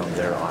from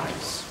their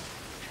eyes.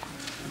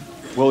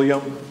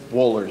 William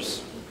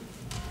Wohlers,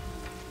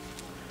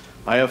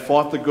 I have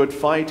fought the good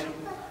fight,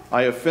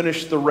 I have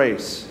finished the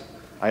race,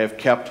 I have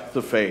kept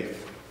the faith.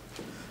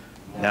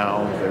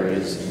 Now there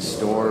is in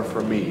store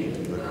for me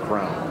the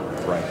crown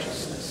of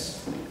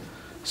righteousness.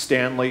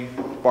 Stanley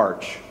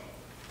Barch,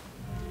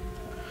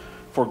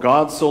 for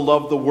God so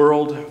loved the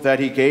world that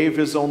he gave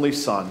his only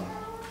Son,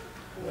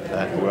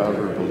 that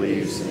whoever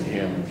believes in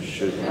him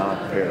should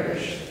not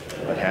perish,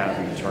 but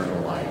have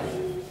eternal life.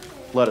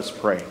 Let us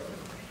pray.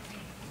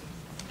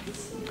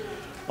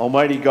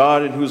 Almighty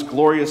God, in whose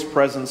glorious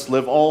presence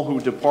live all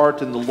who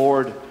depart in the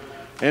Lord,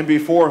 and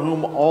before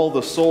whom all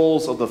the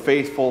souls of the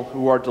faithful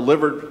who are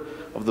delivered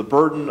of the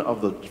burden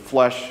of the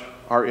flesh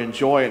are in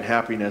joy and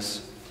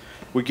happiness,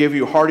 we give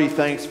you hearty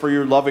thanks for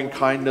your loving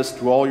kindness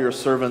to all your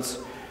servants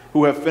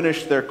who have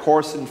finished their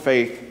course in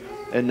faith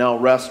and now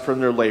rest from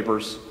their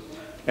labors.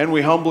 And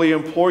we humbly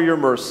implore your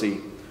mercy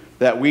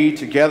that we,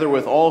 together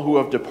with all who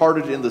have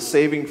departed in the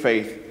saving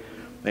faith,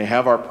 may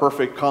have our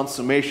perfect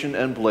consummation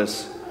and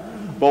bliss,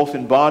 both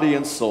in body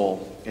and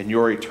soul, in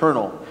your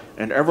eternal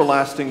and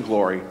everlasting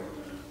glory,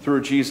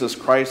 through Jesus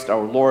Christ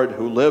our Lord,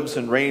 who lives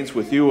and reigns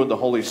with you in the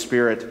Holy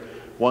Spirit,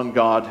 one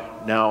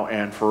God, now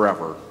and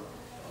forever.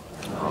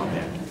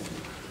 Amen.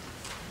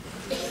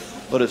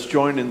 Let us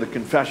join in the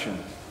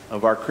confession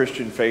of our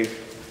Christian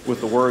faith with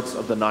the words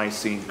of the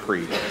Nicene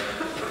Creed.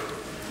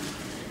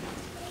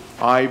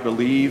 I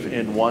believe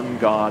in one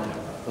God,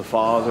 the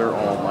Father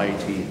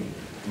Almighty,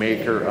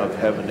 maker of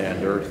heaven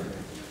and earth,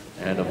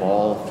 and of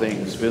all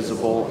things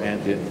visible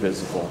and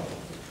invisible,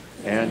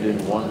 and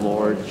in one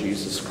Lord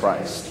Jesus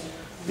Christ,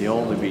 the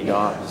only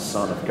begotten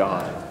Son of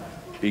God,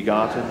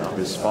 begotten of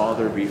his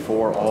Father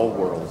before all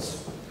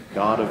worlds,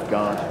 God of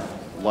God,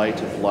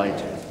 light of light,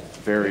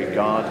 very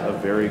God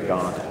of very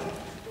God,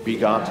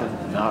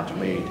 begotten, not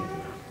made,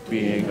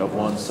 being of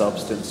one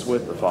substance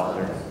with the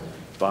Father,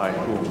 by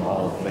whom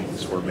all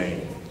things were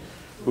made,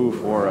 who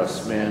for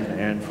us men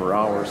and for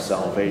our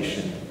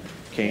salvation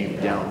came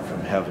down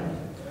from heaven,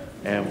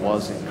 and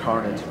was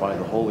incarnate by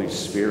the Holy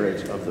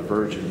Spirit of the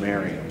Virgin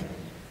Mary,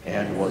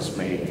 and was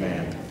made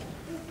man,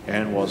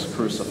 and was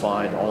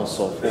crucified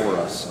also for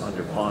us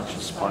under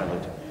Pontius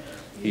Pilate.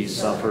 He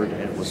suffered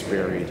and was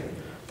buried,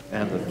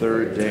 and the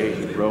third day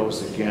he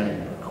rose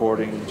again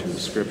according to the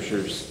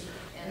Scriptures,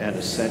 and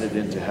ascended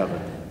into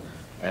heaven,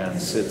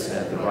 and sits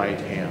at the right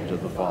hand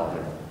of the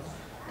Father.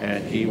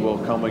 And he will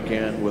come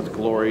again with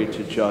glory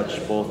to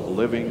judge both the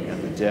living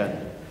and the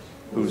dead,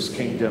 whose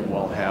kingdom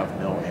will have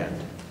no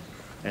end.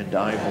 And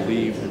I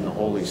believe in the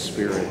Holy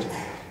Spirit,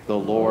 the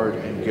Lord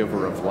and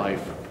giver of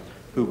life,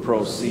 who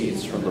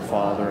proceeds from the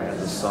Father and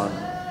the Son,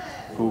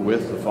 who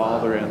with the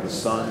Father and the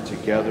Son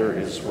together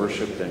is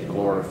worshipped and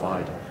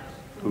glorified,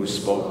 who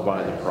spoke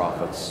by the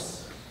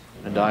prophets.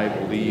 And I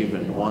believe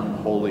in one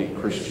holy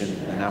Christian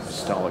and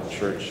apostolic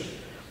church.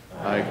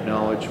 I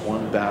acknowledge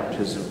one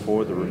baptism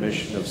for the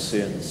remission of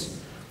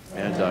sins,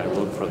 and I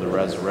look for the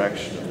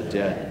resurrection of the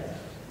dead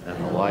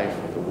and the life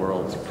of the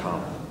world to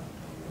come.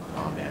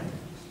 Amen.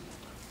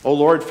 O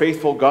Lord,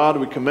 faithful God,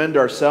 we commend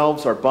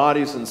ourselves, our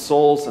bodies and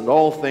souls, and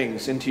all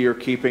things into your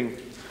keeping.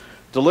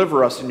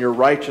 Deliver us in your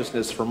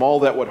righteousness from all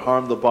that would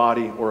harm the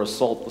body or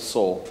assault the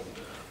soul.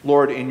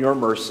 Lord, in your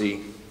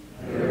mercy.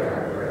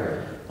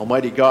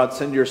 Almighty God,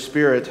 send your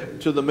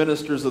Spirit to the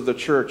ministers of the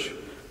church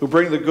who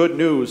bring the good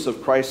news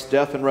of Christ's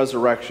death and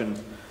resurrection,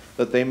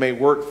 that they may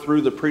work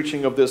through the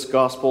preaching of this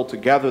gospel to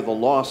gather the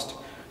lost,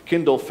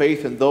 kindle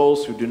faith in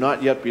those who do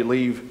not yet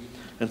believe,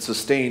 and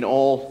sustain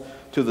all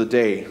to the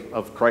day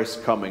of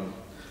Christ's coming.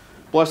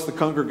 Bless the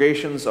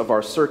congregations of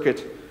our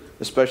circuit,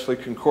 especially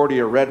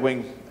Concordia Red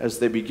Wing, as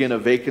they begin a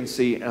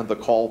vacancy and the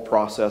call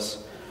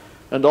process.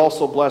 And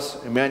also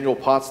bless Emmanuel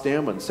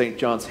Potsdam and St.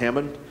 John's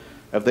Hammond,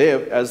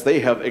 as they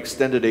have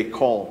extended a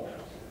call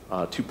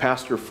to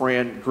Pastor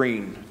Fran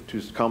Green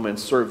to come and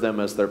serve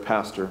them as their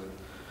pastor.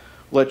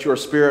 Let your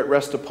Spirit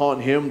rest upon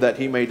him, that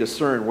he may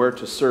discern where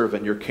to serve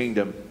in your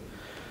kingdom.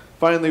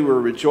 Finally, we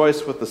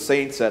rejoice with the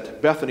saints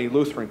at Bethany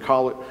Lutheran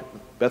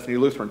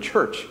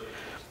Church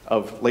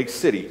of Lake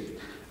City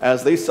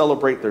as they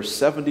celebrate their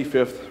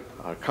 75th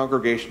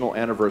congregational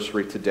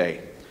anniversary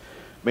today.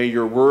 May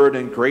your word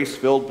and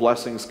grace-filled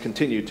blessings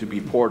continue to be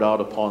poured out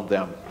upon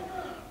them.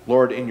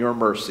 Lord, in your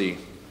mercy.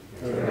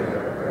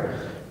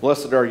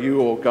 Blessed are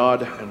you, O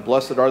God, and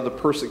blessed are the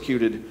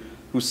persecuted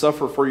who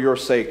suffer for your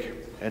sake,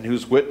 and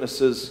whose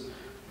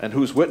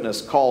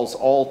witness calls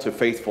all to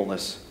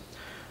faithfulness.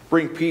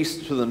 Bring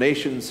peace to the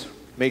nations,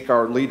 make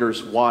our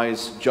leaders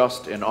wise,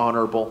 just, and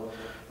honorable,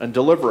 and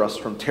deliver us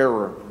from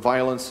terror,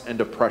 violence, and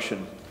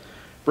oppression.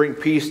 Bring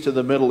peace to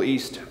the Middle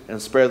East,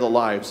 and spare the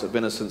lives of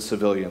innocent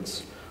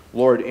civilians.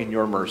 Lord, in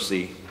your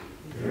mercy.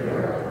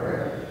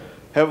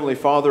 Heavenly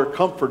Father,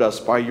 comfort us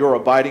by your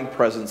abiding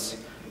presence,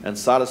 and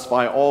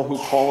satisfy all who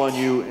call on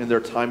you in their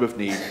time of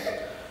need.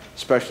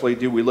 Especially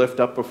do we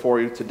lift up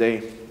before you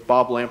today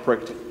Bob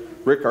Lamprecht,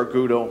 Rick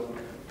Argudo,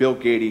 Bill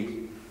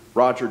Gady,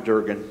 Roger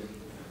Durgan,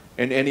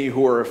 and any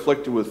who are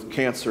afflicted with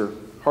cancer,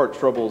 heart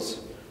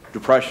troubles,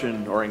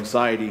 depression or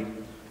anxiety,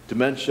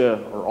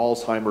 dementia or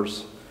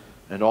Alzheimer's,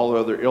 and all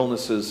other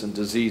illnesses and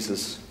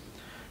diseases.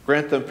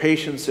 Grant them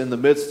patience in the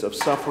midst of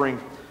suffering,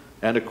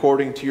 and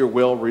according to your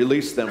will,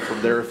 release them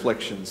from their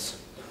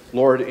afflictions.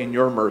 Lord, in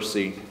your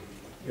mercy.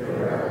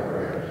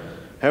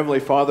 Heavenly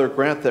Father,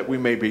 grant that we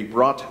may be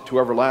brought to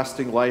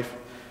everlasting life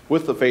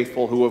with the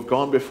faithful who have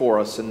gone before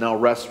us and now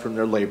rest from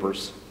their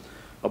labors.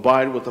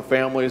 Abide with the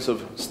families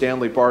of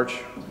Stanley Barch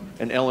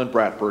and Ellen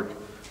Bratberg,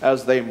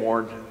 as they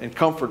mourn, and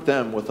comfort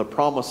them with the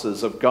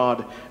promises of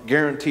God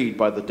guaranteed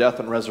by the death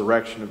and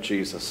resurrection of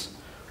Jesus.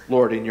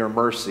 Lord, in your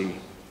mercy.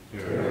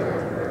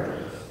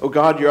 O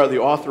God, you are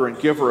the author and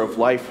giver of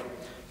life.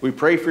 We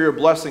pray for your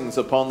blessings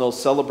upon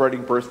those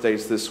celebrating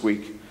birthdays this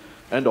week,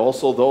 and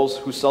also those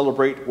who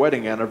celebrate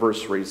wedding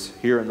anniversaries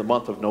here in the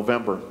month of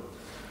November.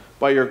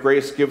 By your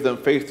grace, give them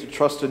faith to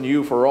trust in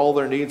you for all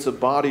their needs of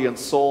body and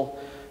soul,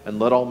 and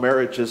let all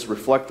marriages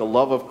reflect the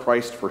love of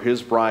Christ for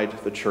his bride,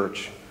 the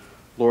church.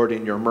 Lord,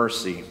 in your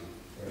mercy.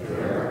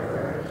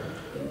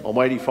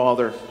 Almighty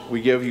Father,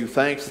 we give you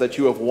thanks that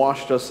you have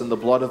washed us in the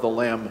blood of the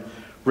Lamb,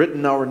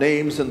 written our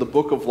names in the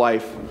book of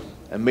life,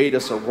 and made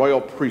us a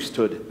royal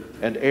priesthood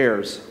and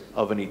heirs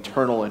of an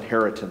eternal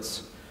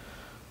inheritance.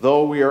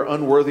 Though we are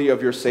unworthy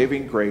of your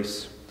saving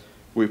grace,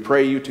 we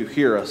pray you to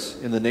hear us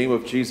in the name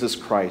of Jesus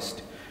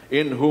Christ,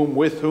 in whom,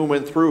 with whom,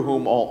 and through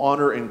whom all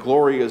honor and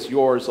glory is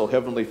yours, O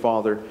Heavenly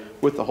Father,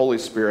 with the Holy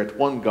Spirit,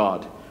 one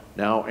God,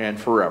 now and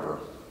forever.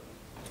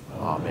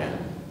 Amen.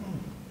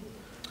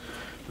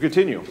 We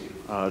continue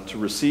to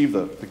receive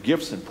the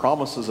gifts and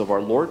promises of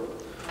our Lord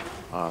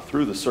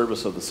through the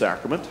service of the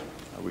sacrament.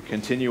 We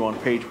continue on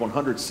page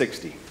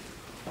 160.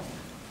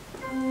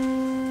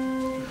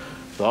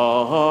 The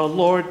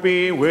Lord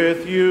be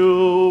with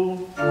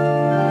you.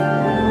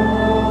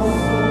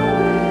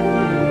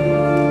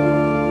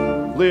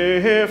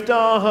 Lift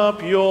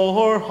up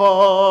your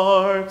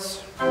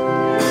hearts.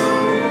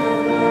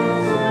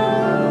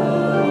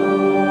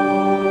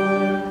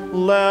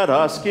 Let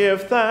us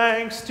give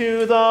thanks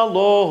to the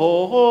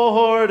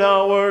Lord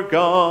our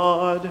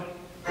God.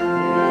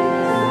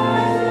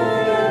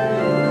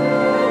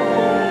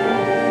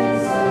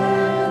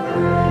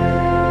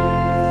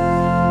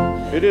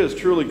 It is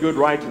truly good,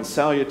 right, and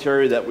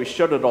salutary that we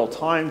should at all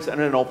times and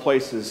in all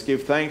places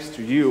give thanks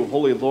to you,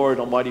 Holy Lord,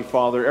 Almighty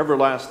Father,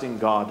 everlasting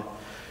God.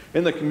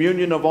 In the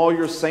communion of all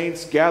your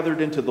saints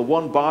gathered into the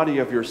one body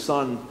of your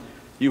Son,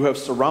 you have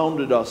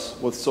surrounded us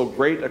with so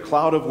great a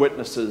cloud of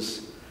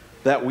witnesses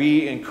that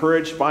we,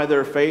 encouraged by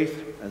their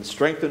faith and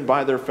strengthened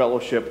by their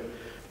fellowship,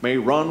 may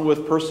run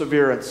with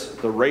perseverance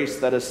the race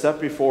that is set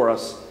before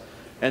us,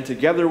 and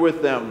together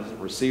with them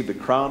receive the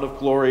crown of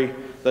glory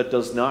that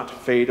does not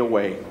fade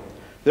away.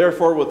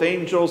 Therefore, with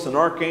angels and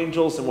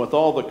archangels and with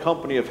all the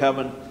company of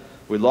heaven,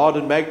 we laud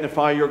and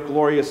magnify your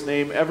glorious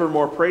name,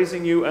 evermore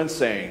praising you and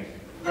saying,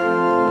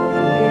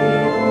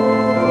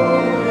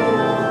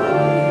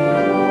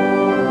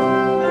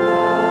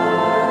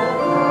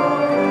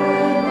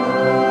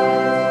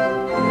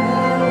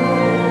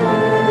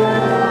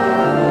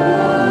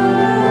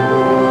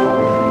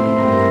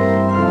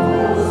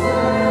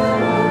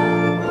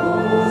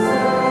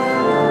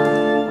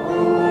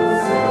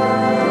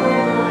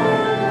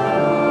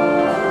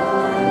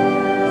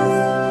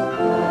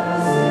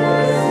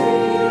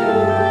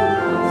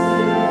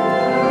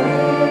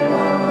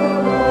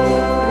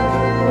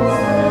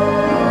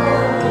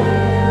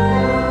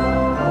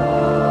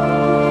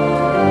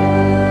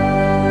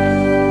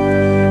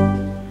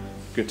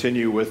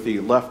 Continue with the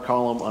left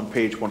column on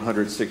page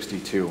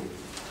 162.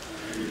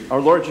 Our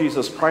Lord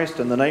Jesus Christ,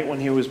 in the night when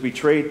he was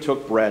betrayed,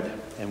 took bread,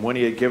 and when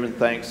he had given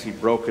thanks, he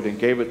broke it and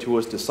gave it to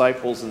his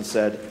disciples and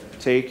said,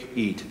 "Take,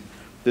 eat.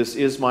 This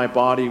is my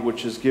body,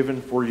 which is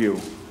given for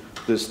you.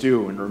 This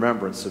do in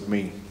remembrance of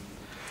me."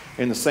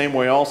 In the same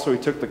way also he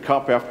took the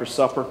cup after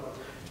supper,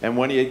 and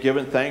when he had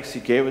given thanks, he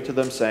gave it to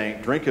them,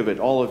 saying, "Drink of it,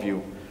 all of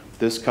you.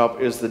 This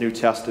cup is the New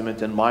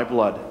Testament in my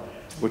blood,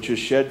 which is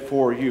shed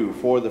for you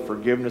for the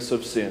forgiveness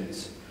of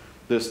sins.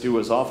 This do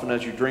as often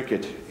as you drink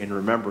it in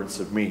remembrance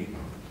of me."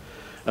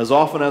 As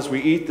often as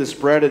we eat this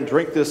bread and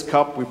drink this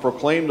cup, we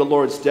proclaim the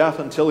Lord's death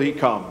until he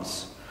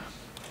comes.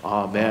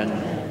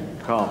 Amen.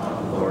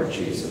 Come, Lord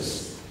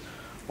Jesus.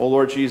 O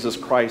Lord Jesus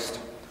Christ,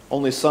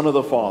 only Son of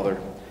the Father,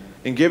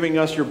 in giving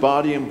us your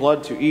body and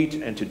blood to eat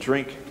and to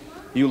drink,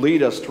 you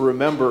lead us to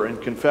remember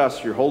and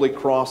confess your holy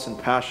cross and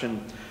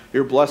passion,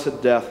 your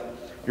blessed death,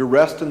 your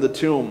rest in the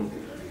tomb,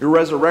 your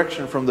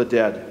resurrection from the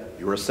dead,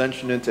 your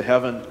ascension into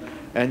heaven,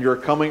 and your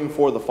coming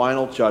for the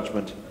final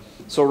judgment.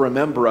 So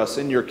remember us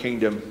in your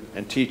kingdom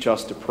and teach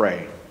us to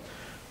pray.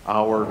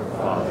 Our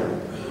Father,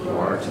 who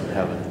art in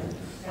heaven,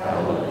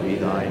 hallowed be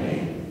thy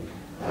name.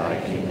 Thy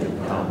kingdom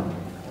come,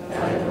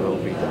 thy will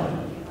be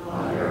done,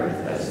 on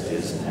earth as it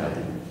is in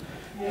heaven.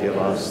 Give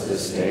us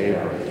this day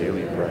our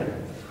daily bread,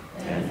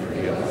 and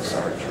forgive us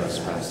our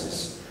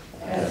trespasses,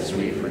 as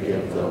we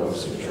forgive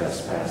those who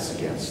trespass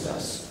against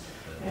us.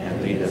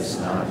 And lead us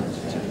not into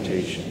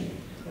temptation,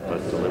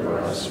 but deliver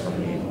us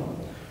from evil.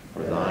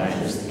 For thine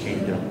is the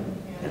kingdom,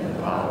 and the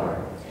power,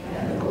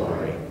 and the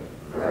glory,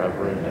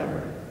 forever and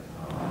ever.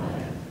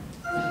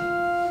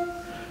 Amen.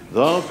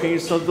 The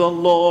peace of the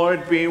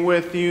Lord be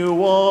with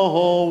you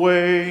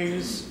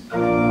always.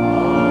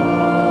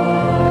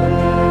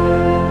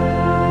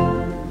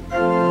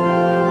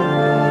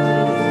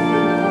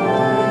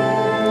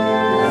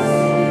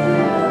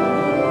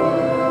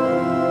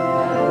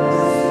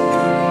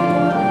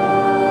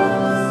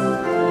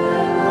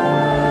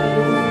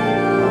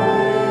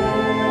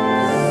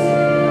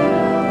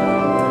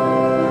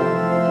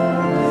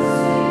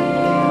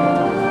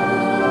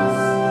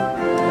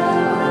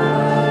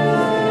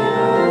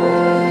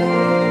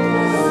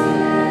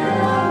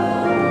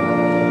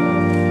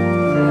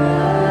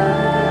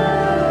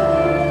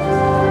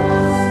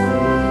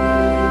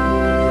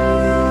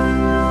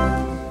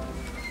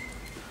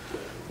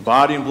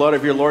 body and blood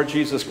of your Lord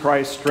Jesus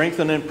Christ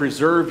strengthen and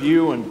preserve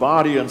you in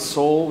body and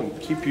soul and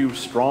keep you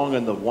strong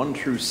in the one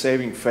true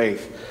saving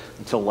faith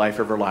until life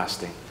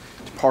everlasting.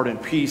 Depart in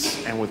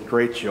peace and with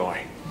great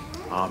joy.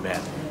 Amen.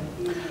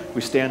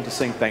 We stand to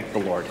sing Thank the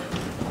Lord.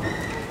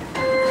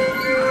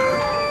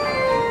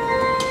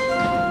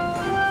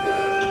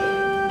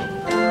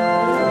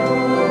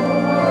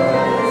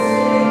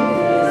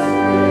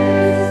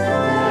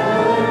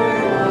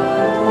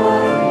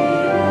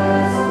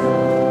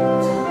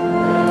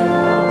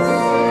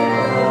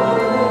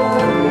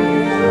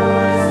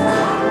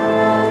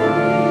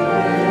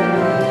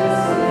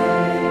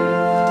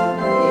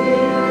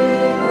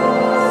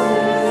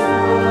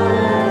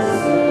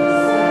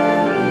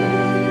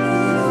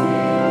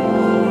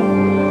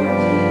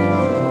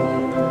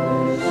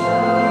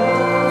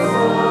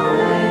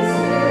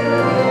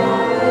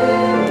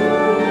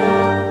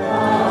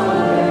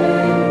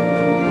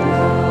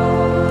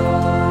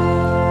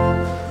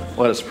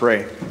 Let us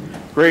pray.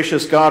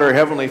 Gracious God, our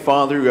Heavenly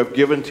Father, you have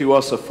given to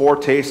us a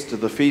foretaste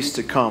of the feast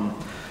to come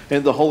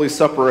in the holy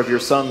supper of your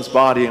Son's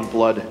body and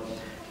blood.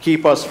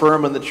 Keep us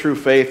firm in the true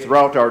faith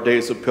throughout our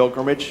days of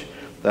pilgrimage,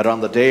 that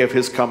on the day of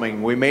his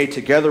coming we may,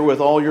 together with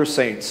all your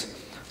saints,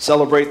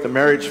 celebrate the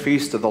marriage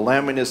feast of the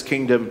Lamb in his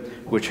kingdom,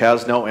 which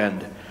has no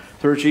end.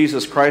 Through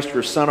Jesus Christ,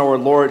 your Son, our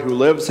Lord, who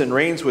lives and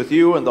reigns with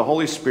you and the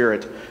Holy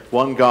Spirit,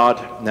 one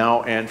God,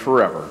 now and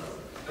forever.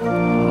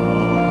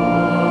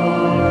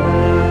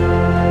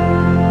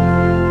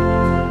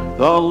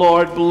 The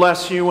Lord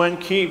bless you and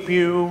keep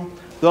you.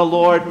 The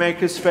Lord make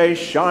his face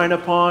shine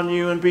upon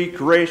you and be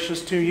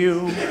gracious to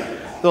you.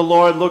 The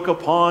Lord look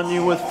upon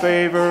you with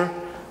favor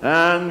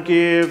and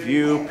give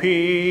you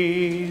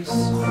peace.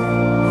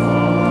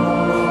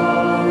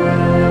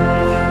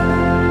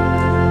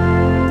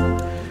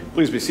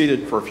 Please be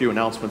seated for a few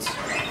announcements.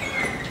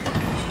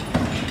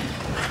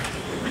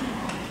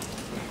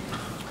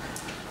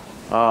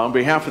 On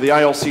behalf of the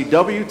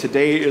ILCW,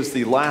 today is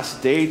the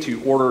last day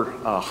to order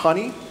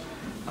honey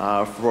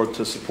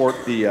to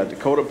support the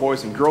Dakota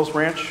Boys and Girls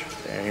Ranch,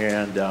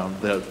 and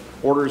the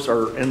orders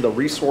are in the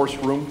resource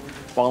room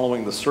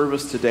following the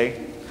service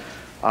today.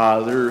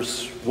 There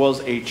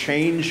was a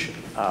change.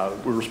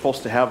 We were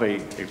supposed to have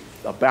a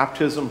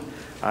baptism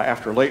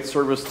after late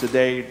service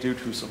today. Due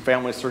to some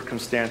family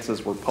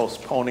circumstances, we're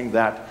postponing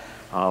that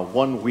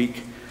 1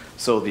 week.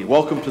 So the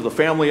welcome to the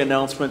family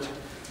announcement,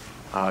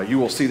 you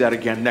will see that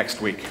again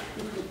next week,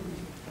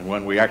 and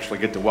when we actually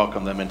get to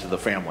welcome them into the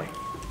family.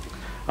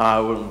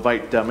 I would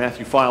invite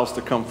Matthew Files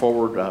to come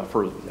forward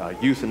for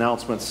youth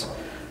announcements.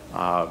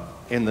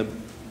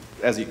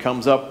 As he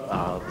comes up,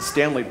 the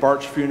Stanley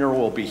Barch funeral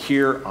will be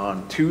here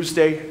on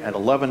Tuesday at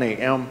 11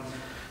 a.m.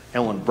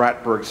 Ellen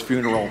Bratberg's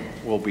funeral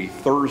will be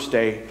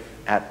Thursday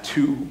at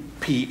 2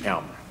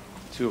 p.m.,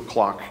 2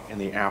 o'clock in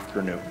the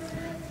afternoon,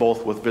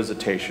 both with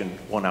visitation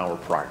 1 hour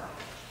prior.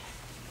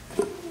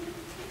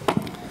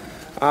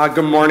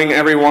 Good morning,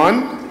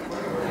 everyone.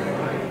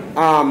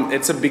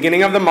 It's the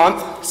beginning of the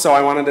month, so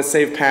I wanted to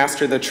save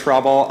Pastor the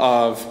trouble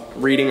of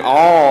reading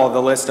all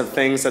the list of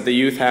things that the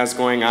youth has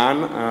going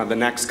on the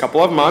next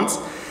couple of months.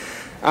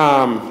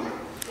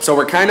 So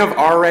we're kind of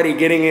already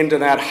getting into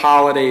that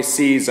holiday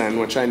season,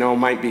 which I know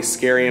might be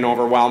scary and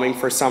overwhelming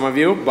for some of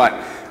you, but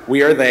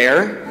we are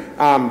there.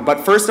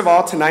 But first of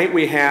all, tonight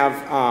we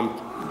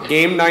have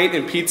game night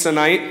and pizza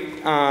night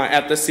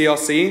at the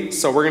CLC,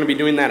 so we're going to be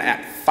doing that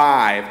at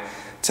 5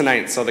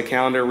 tonight. So the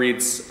calendar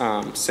reads 6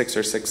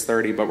 or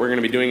 6:30, but we're going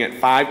to be doing it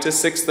 5 to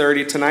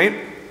 6:30 tonight.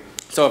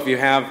 So if you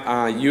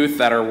have youth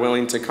that are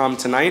willing to come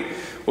tonight,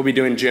 we'll be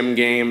doing gym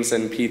games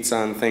and pizza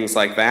and things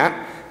like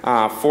that.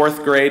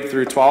 4th grade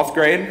through 12th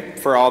grade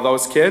for all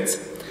those kids.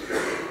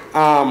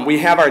 We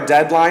have our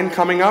deadline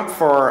coming up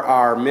for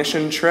our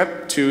mission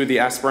trip to the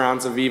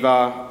Esperanza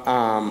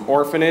Viva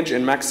orphanage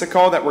in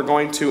Mexico that we're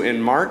going to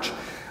in March.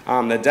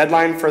 The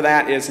deadline for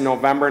that is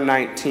November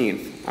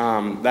 19th.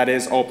 That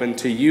is open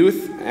to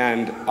youth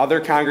and other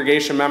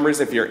congregation members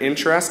if you're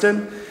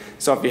interested.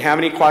 So if you have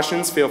any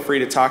questions, feel free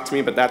to talk to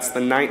me, but that's the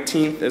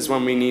 19th is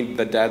when we need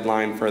the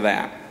deadline for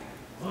that.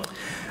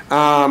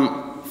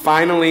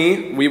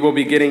 Finally, we will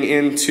be getting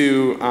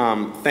into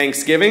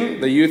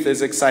Thanksgiving. The youth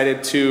is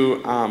excited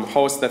to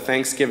host the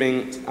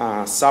Thanksgiving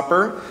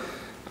supper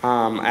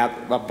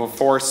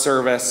before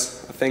service,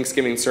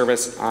 Thanksgiving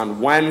service on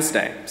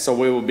Wednesday. So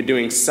we will be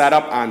doing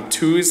setup on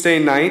Tuesday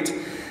night,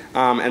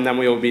 and then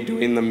we will be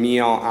doing the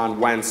meal on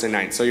Wednesday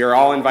night. So you're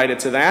all invited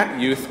to that.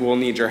 Youth will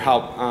need your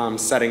help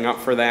setting up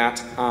for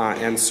that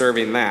and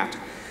serving that.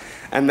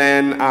 And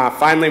then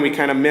finally, we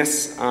kind of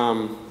miss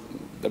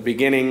the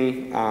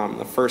beginning.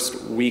 The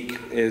first week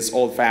is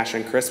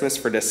Old-Fashioned Christmas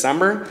for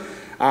December.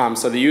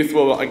 So the youth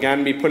will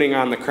again be putting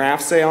on the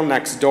craft sale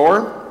next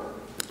door.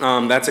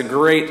 That's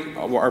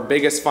our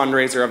biggest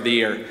fundraiser of the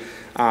year.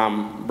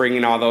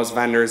 Bringing all those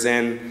vendors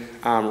in,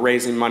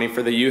 raising money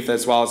for the youth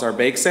as well as our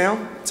bake sale.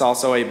 It's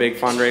also a big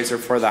fundraiser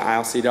for the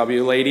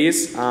ILCW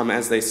ladies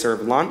as they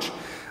serve lunch.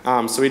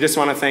 So we just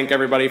want to thank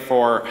everybody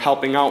for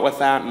helping out with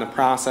that in the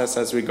process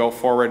as we go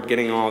forward,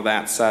 getting all of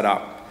that set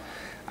up.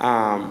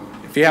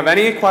 If you have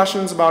any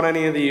questions about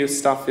any of the youth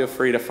stuff, feel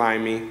free to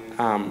find me.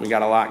 We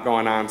got a lot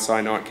going on, so I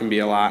know it can be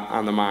a lot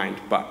on the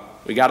mind. But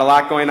we got a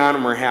lot going on,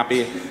 and we're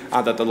happy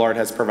that the Lord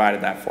has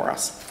provided that for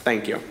us.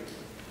 Thank you.